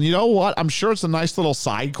list. And you know what? I'm sure it's a nice little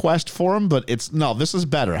side quest for him, but this is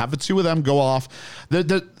better. Have the two of them go off.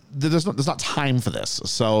 There's not time for this.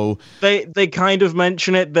 So they kind of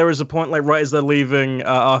mention it. There is a point, like, right as they're leaving,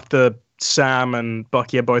 after Sam and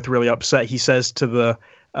Bucky are both really upset, he says to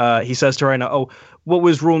Raina, "Oh, what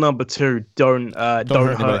was rule number 2? Don't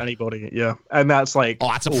hurt anybody." Yeah, and that's like,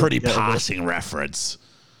 that's a pretty passing reference.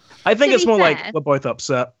 I think it's more like we're both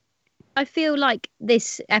upset. I feel like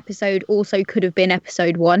this episode also could have been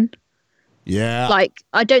episode 1. Yeah. Like,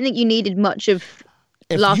 I don't think you needed much of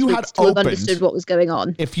last week's to have understood what was going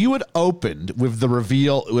on. If you had opened with the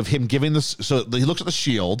reveal, with him giving this, so he looks at the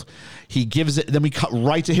shield, he gives it, then we cut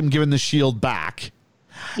right to him giving the shield back.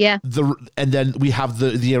 Yeah. And then we have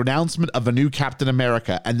the announcement of a new Captain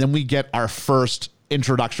America, and then we get our first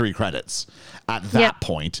introductory credits at that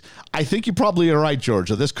point. I think you probably are right,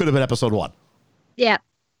 Georgia. This could have been episode 1. Yeah.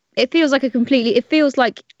 It feels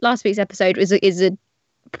like last week's episode is a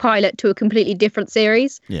pilot to a completely different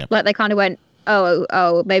series. Yeah. Like they kind of went,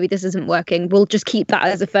 oh, maybe this isn't working. We'll just keep that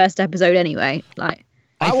as a first episode anyway. Like,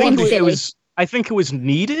 I think it was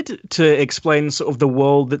needed to explain sort of the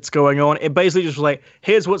world that's going on. It basically just was like,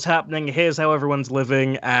 here's what's happening, here's how everyone's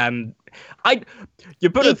living, and you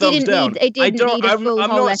put a thumbs down. I'm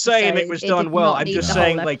not saying it was done well. I'm just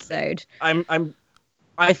saying, like,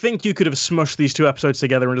 I think you could have smushed these 2 episodes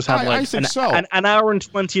together and just have an hour and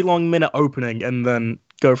 20 long minute opening and then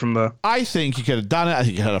go from there. I think you could have done it. I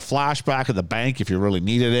think you had a flashback at the bank if you really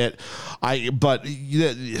needed it. But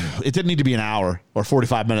it didn't need to be an hour or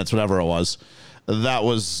 45 minutes, whatever it was. That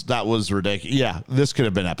was ridiculous. Yeah, this could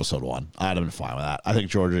have been episode 1. I'd have been fine with that. I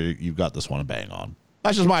think, Georgia, you've got this one to bang on.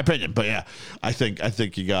 That's just my opinion, but yeah, I think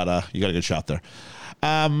you got a good shot there.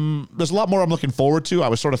 There's a lot more I'm looking forward to. I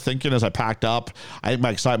was sort of thinking as I packed up, I think my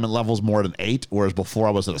excitement level is more at an 8, whereas before I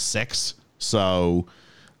was at a 6. So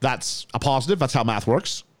that's a positive. That's how math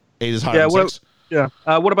works. 8 is higher than 6. Yeah.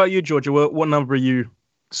 What about you, Georgia? What number are you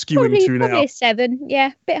skewing to now? Probably a 7. Yeah,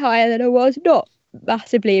 a bit higher than I was. Not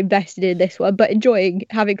massively invested in this one, but enjoying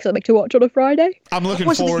having something to watch on a Friday. I'm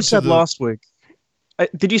looking forward to last week.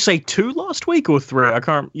 Did you say 2 last week or 3? I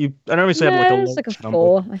can't. I don't even say like a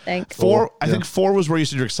 4. I think 4. I think 4 was where you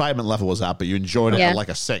said your excitement level was at, but you enjoyed it at like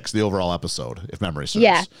a 6, the overall episode, if memory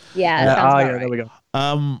serves. Yeah. Right. There we go.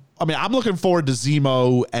 I mean, I'm looking forward to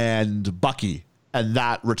Zemo and Bucky and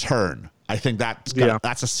that return. I think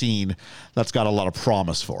that's a scene that's got a lot of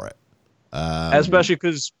promise for it. Especially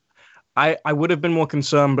because I would have been more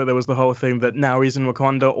concerned, but there was the whole thing that now he's in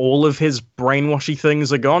Wakanda, all of his brainwashy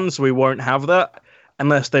things are gone, so we won't have that.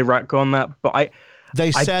 Unless they retcon that, but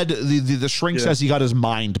they said the shrink says he got his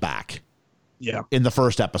mind back. Yeah, in the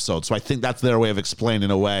first episode, so I think that's their way of explaining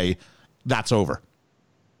away that's over.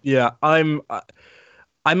 Yeah, I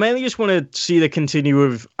mainly just want to see the continue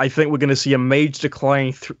of. I think we're going to see a major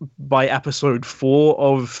decline by episode 4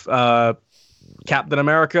 of Captain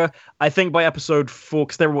America. I think by episode 4,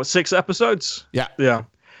 because there were 6 episodes. Yeah.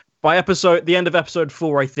 By the end of episode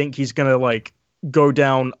 4, I think he's going to go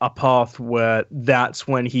down a path where that's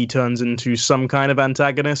when he turns into some kind of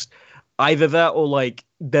antagonist. Either that or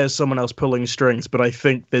there's someone else pulling strings, but I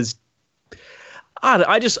think there's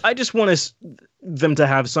I just want them to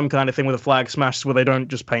have some kind of thing with a flag smash where they don't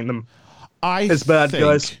just paint them as bad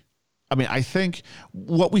guys. I mean, I think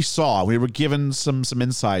what we saw, we were given some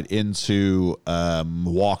insight into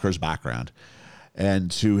Walker's background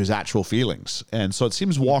and to his actual feelings. And so it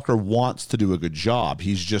seems Walker wants to do a good job.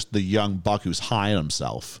 He's just the young buck who's high on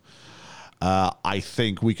himself. I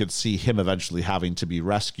think we could see him eventually having to be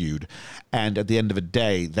rescued. And at the end of the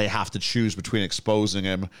day, they have to choose between exposing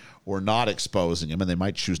him or not exposing him. And they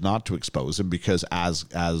might choose not to expose him because,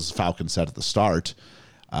 as Falcon said at the start,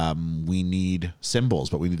 we need symbols,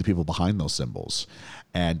 but we need the people behind those symbols.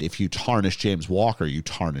 And if you tarnish James Walker, you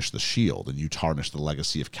tarnish the Shield and you tarnish the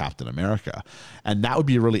legacy of Captain America. And that would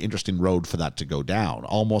be a really interesting road for that to go down,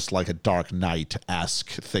 almost like a Dark Knight-esque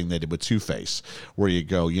thing they did with Two-Face, where you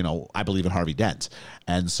go, I believe in Harvey Dent.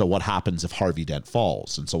 And so what happens if Harvey Dent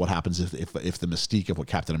falls? And so what happens if the mystique of what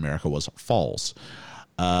Captain America was falls?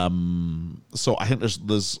 So I think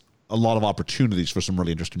there's a lot of opportunities for some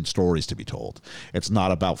really interesting stories to be told. It's not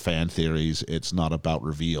about fan theories. It's not about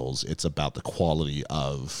reveals. It's about the quality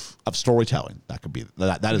of storytelling that could be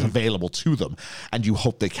that is available to them, and you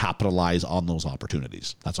hope they capitalize on those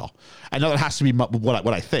opportunities. That's all. I know that has to be what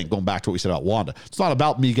I think. Going back to what we said about Wanda, it's not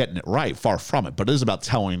about me getting it right. Far from it. But it is about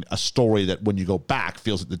telling a story that when you go back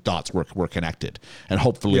feels that the dots were connected, and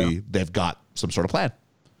hopefully they've got some sort of plan.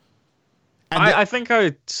 I think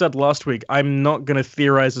I said last week, I'm not going to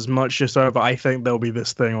theorize as much just over I think there'll be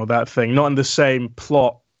this thing or that thing, not in the same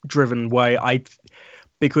plot-driven way.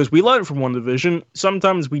 because we learned from WandaVision,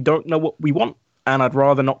 sometimes we don't know what we want, and I'd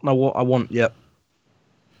rather not know what I want yet.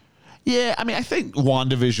 Yeah, I mean, I think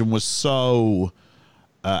WandaVision was so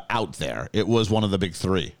out there. It was one of the big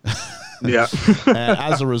three. Yeah. And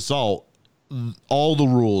as a result, all the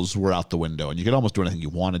rules were out the window, and you could almost do anything you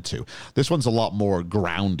wanted to. This one's a lot more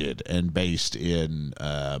grounded and based in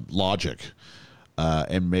logic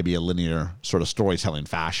and maybe a linear sort of storytelling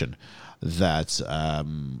fashion that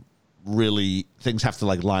really things have to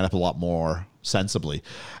like line up a lot more sensibly.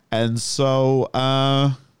 And so,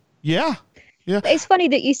 yeah. It's funny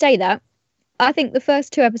that you say that. I think the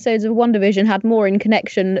first 2 episodes of WandaVision had more in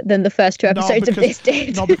connection than the first 2 episodes of this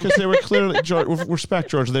did. No, because they were clearly, George, with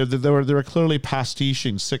respect, George, they were clearly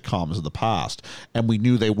pastiching sitcoms of the past, and we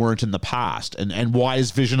knew they weren't in the past. And why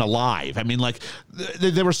is Vision alive? I mean, like,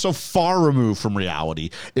 they were so far removed from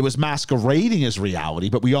reality. It was masquerading as reality,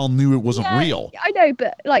 but we all knew it wasn't real. I know,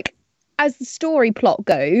 but like, as the story plot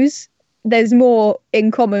goes, there's more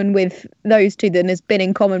in common with those 2 than has been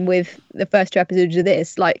in common with the first 2 episodes of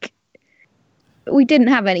this. Like, we didn't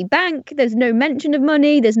have any bank. There's no mention of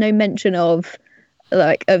money. There's no mention of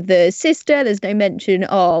the sister. There's no mention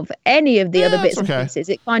of any of the other bits and pieces.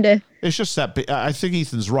 It kind of. It's just that I think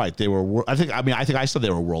Ethan's right. They were. I think I said they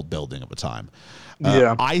were world building at the time.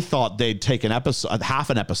 I thought they'd take half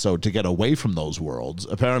an episode to get away from those worlds.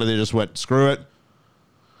 Apparently, they just went screw it.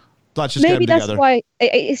 Let's just maybe get them that's together. why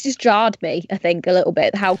it's just jarred me. I think a little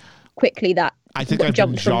bit how quickly that. I think I've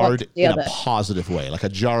been jarred in a positive way, like a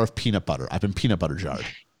jar of peanut butter. I've been peanut butter jarred.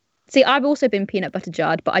 See, I've also been peanut butter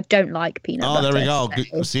jarred, but I don't like peanut butter. Oh, there we go.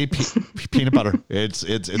 So. See, peanut butter. It's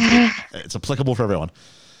applicable for everyone.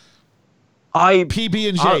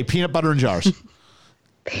 PB&J, peanut butter in jars.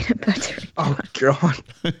 Peanut butter. Oh God.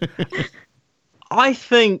 I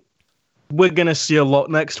think we're gonna see a lot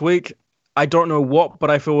next week. I don't know what, but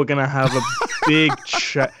I feel we're going to have a big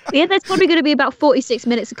chat. Yeah, there's probably going to be about 46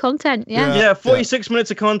 minutes of content. Yeah, 46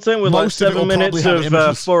 minutes of content with most like 7 minutes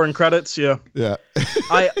of foreign credits. Yeah.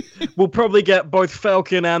 We'll probably get both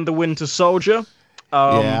Falcon and the Winter Soldier.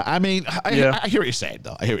 I mean, I hear what you're saying,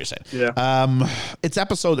 though. I hear what you're saying. Yeah. It's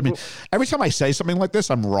episode. I mean, every time I say something like this,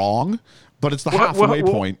 I'm wrong. But it's the halfway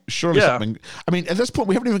point. Surely something. I mean, at this point,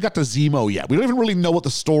 we haven't even got to Zemo yet. We don't even really know what the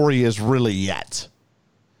story is really yet.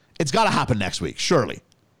 It's got to happen next week, surely.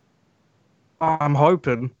 I'm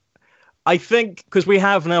hoping. I think because we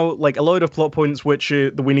have now like a load of plot points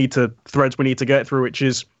threads we need to get through, which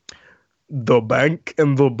is the bank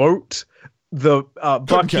and the boat, the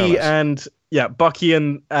Bucky and the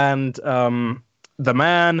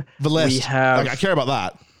man. The list. We have. I care about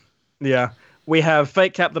that. Yeah. We have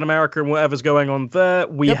fake Captain America and whatever's going on there.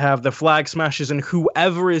 We have the Flag Smashers and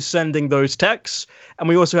whoever is sending those texts. And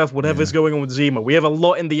we also have whatever's going on with Zemo. We have a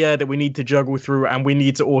lot in the air that we need to juggle through, and we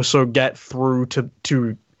need to also get through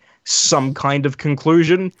to some kind of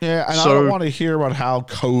conclusion. Yeah, and I don't want to hear about how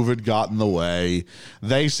COVID got in the way.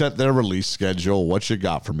 They set their release schedule. What you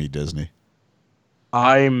got for me, Disney?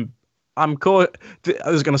 I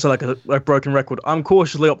was going to say like a broken record. I'm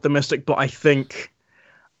cautiously optimistic, but I think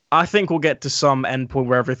we'll get to some endpoint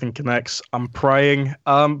where everything connects. I'm praying.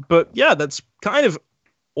 But yeah, that's kind of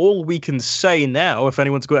all we can say now. If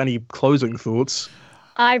anyone's got any closing thoughts.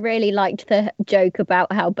 I really liked the joke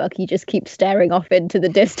about how Bucky just keeps staring off into the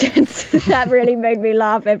distance. That really made me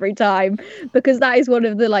laugh every time, because that is one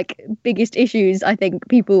of the like biggest issues I think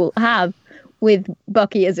people have with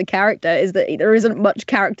Bucky as a character, is that there isn't much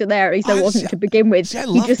character there. There wasn't to begin with.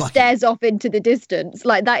 He just stares off into the distance.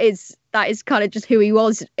 Like that is kind of just who he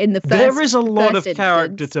was in the first. There is a lot of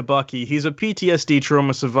character to Bucky. He's a PTSD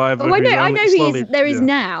trauma survivor. Oh, I know there is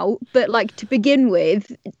now, but like to begin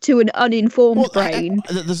with, to an uninformed brain,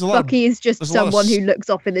 Bucky is just someone who looks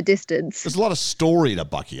off in the distance. There's a lot of story to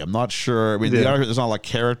Bucky. I'm not sure. I mean, there's not a lot of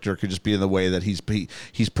character. It could just be in the way that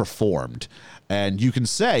he's performed. And you can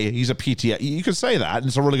say he's a PTSD. You can say that, and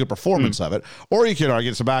it's a really good performance of it. Or you can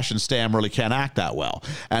argue Sebastian Stan really can't act that well,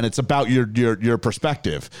 and it's about your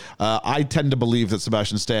perspective. I tend to believe that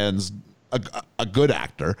Sebastian Stan's a good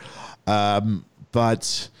actor,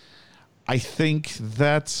 but I think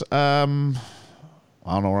that I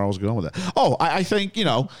don't know where I was going with that. Oh, I think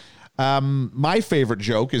my favorite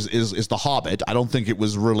joke is The Hobbit. I don't think it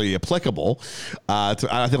was really applicable. I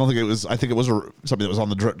think it was something that was on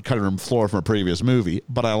the cutting room floor from a previous movie,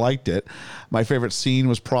 but I liked it. My favorite scene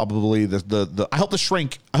was probably the I hope the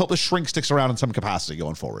shrink sticks around in some capacity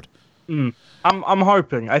going forward. I'm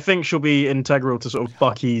hoping. I think she'll be integral to sort of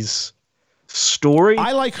Bucky's story.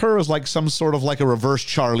 I like her as like some sort of like a reverse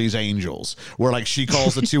Charlie's Angels, where like she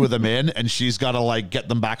calls the two of them in and she's got to like get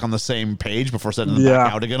them back on the same page before sending them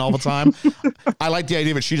back out again all the time. I like the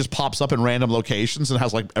idea that she just pops up in random locations and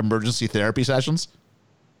has like emergency therapy sessions.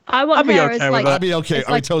 I want her as like I'd be okay.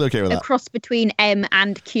 I'd be totally okay with that. A cross between M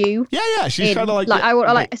and Q. Yeah. She's kind of like I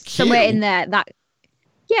want like somewhere in there that.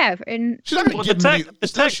 Yeah, and she's not going to give the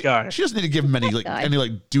tech guy. She doesn't need to give him any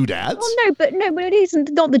like doodads. Oh no, but it isn't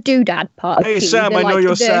not the doodad part. Hey of Sam, I know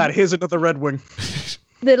you're sad. Here's another Red Wing.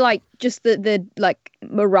 The like just the like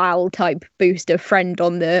morale type booster friend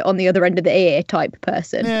on the other end of the ear type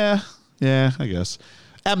person. Yeah, I guess.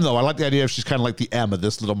 M though, I like the idea of she's kind of like the M of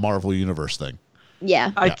this little Marvel universe thing.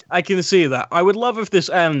 Yeah. I can see that. I would love if this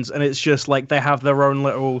ends and it's just like they have their own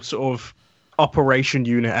little sort of operation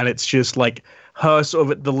unit and it's just like her sort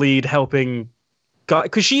of at the lead helping guy,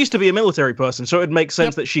 because she used to be a military person, so it would make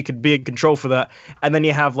sense that she could be in control for that. And then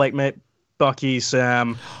you have like Bucky,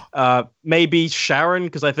 Sam, maybe Sharon,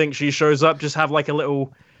 because I think she shows up, just have like a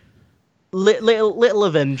little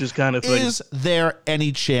Avengers kind of thing. Is there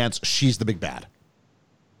any chance she's the big bad?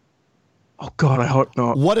 Oh God, I hope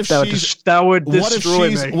not. What if that would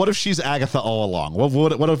destroy me? What if she's Agatha all along?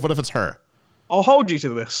 What if it's her? I'll hold you to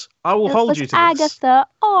this. I will hold you to Agatha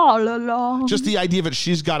all along. Just the idea that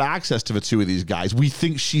she's got access to the two of these guys. We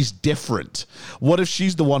think she's different. What if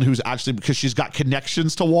she's the one who's actually, because she's got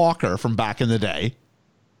connections to Walker from back in the day?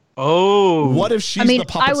 Oh. What if she's the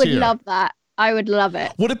puppeteer? I would love that. I would love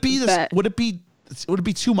it. Would it be this? Would it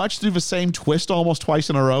be too much to do the same twist almost twice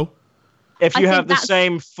in a row? If you have the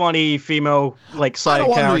same funny female like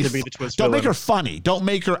side character be the twist Don't villain. make her funny. Don't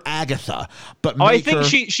make her Agatha. But I think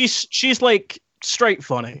she's like straight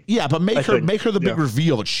funny. Yeah, but make her the big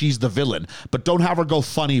reveal that she's the villain. But don't have her go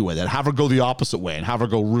funny with it. Have her go the opposite way and have her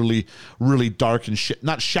go really, really dark and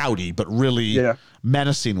not shouty, but really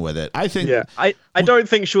menacing with it. I think. Yeah, I don't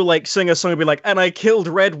think she'll like sing a song and be like, "And I killed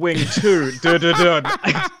Red Wing too." I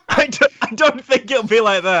don't think it'll be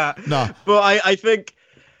like that. No, but I think.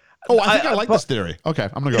 Oh, I think I like this theory. Okay,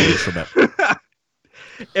 I'm gonna go with this for a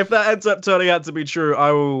bit. If that ends up turning out to be true,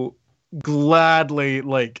 I will gladly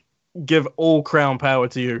like give all crown power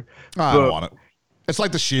to you. I don't want it. It's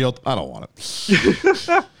like the Shield. I don't want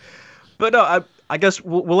it. But no, I guess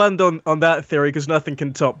we'll end on that theory because nothing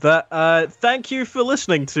can top that. Thank you for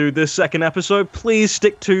listening to this second episode. Please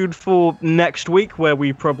stick tuned for next week where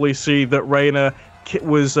we probably see that Raina it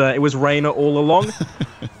was Raina all along.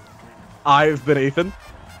 I've been Ethan.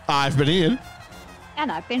 I've been Ian.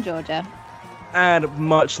 And I've been Georgia. And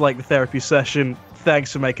much like the therapy session,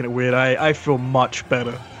 thanks for making it weird. I feel much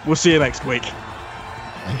better. We'll see you next week.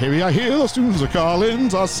 And here I hear the students are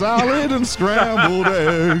calling our salad and scrambled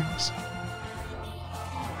eggs.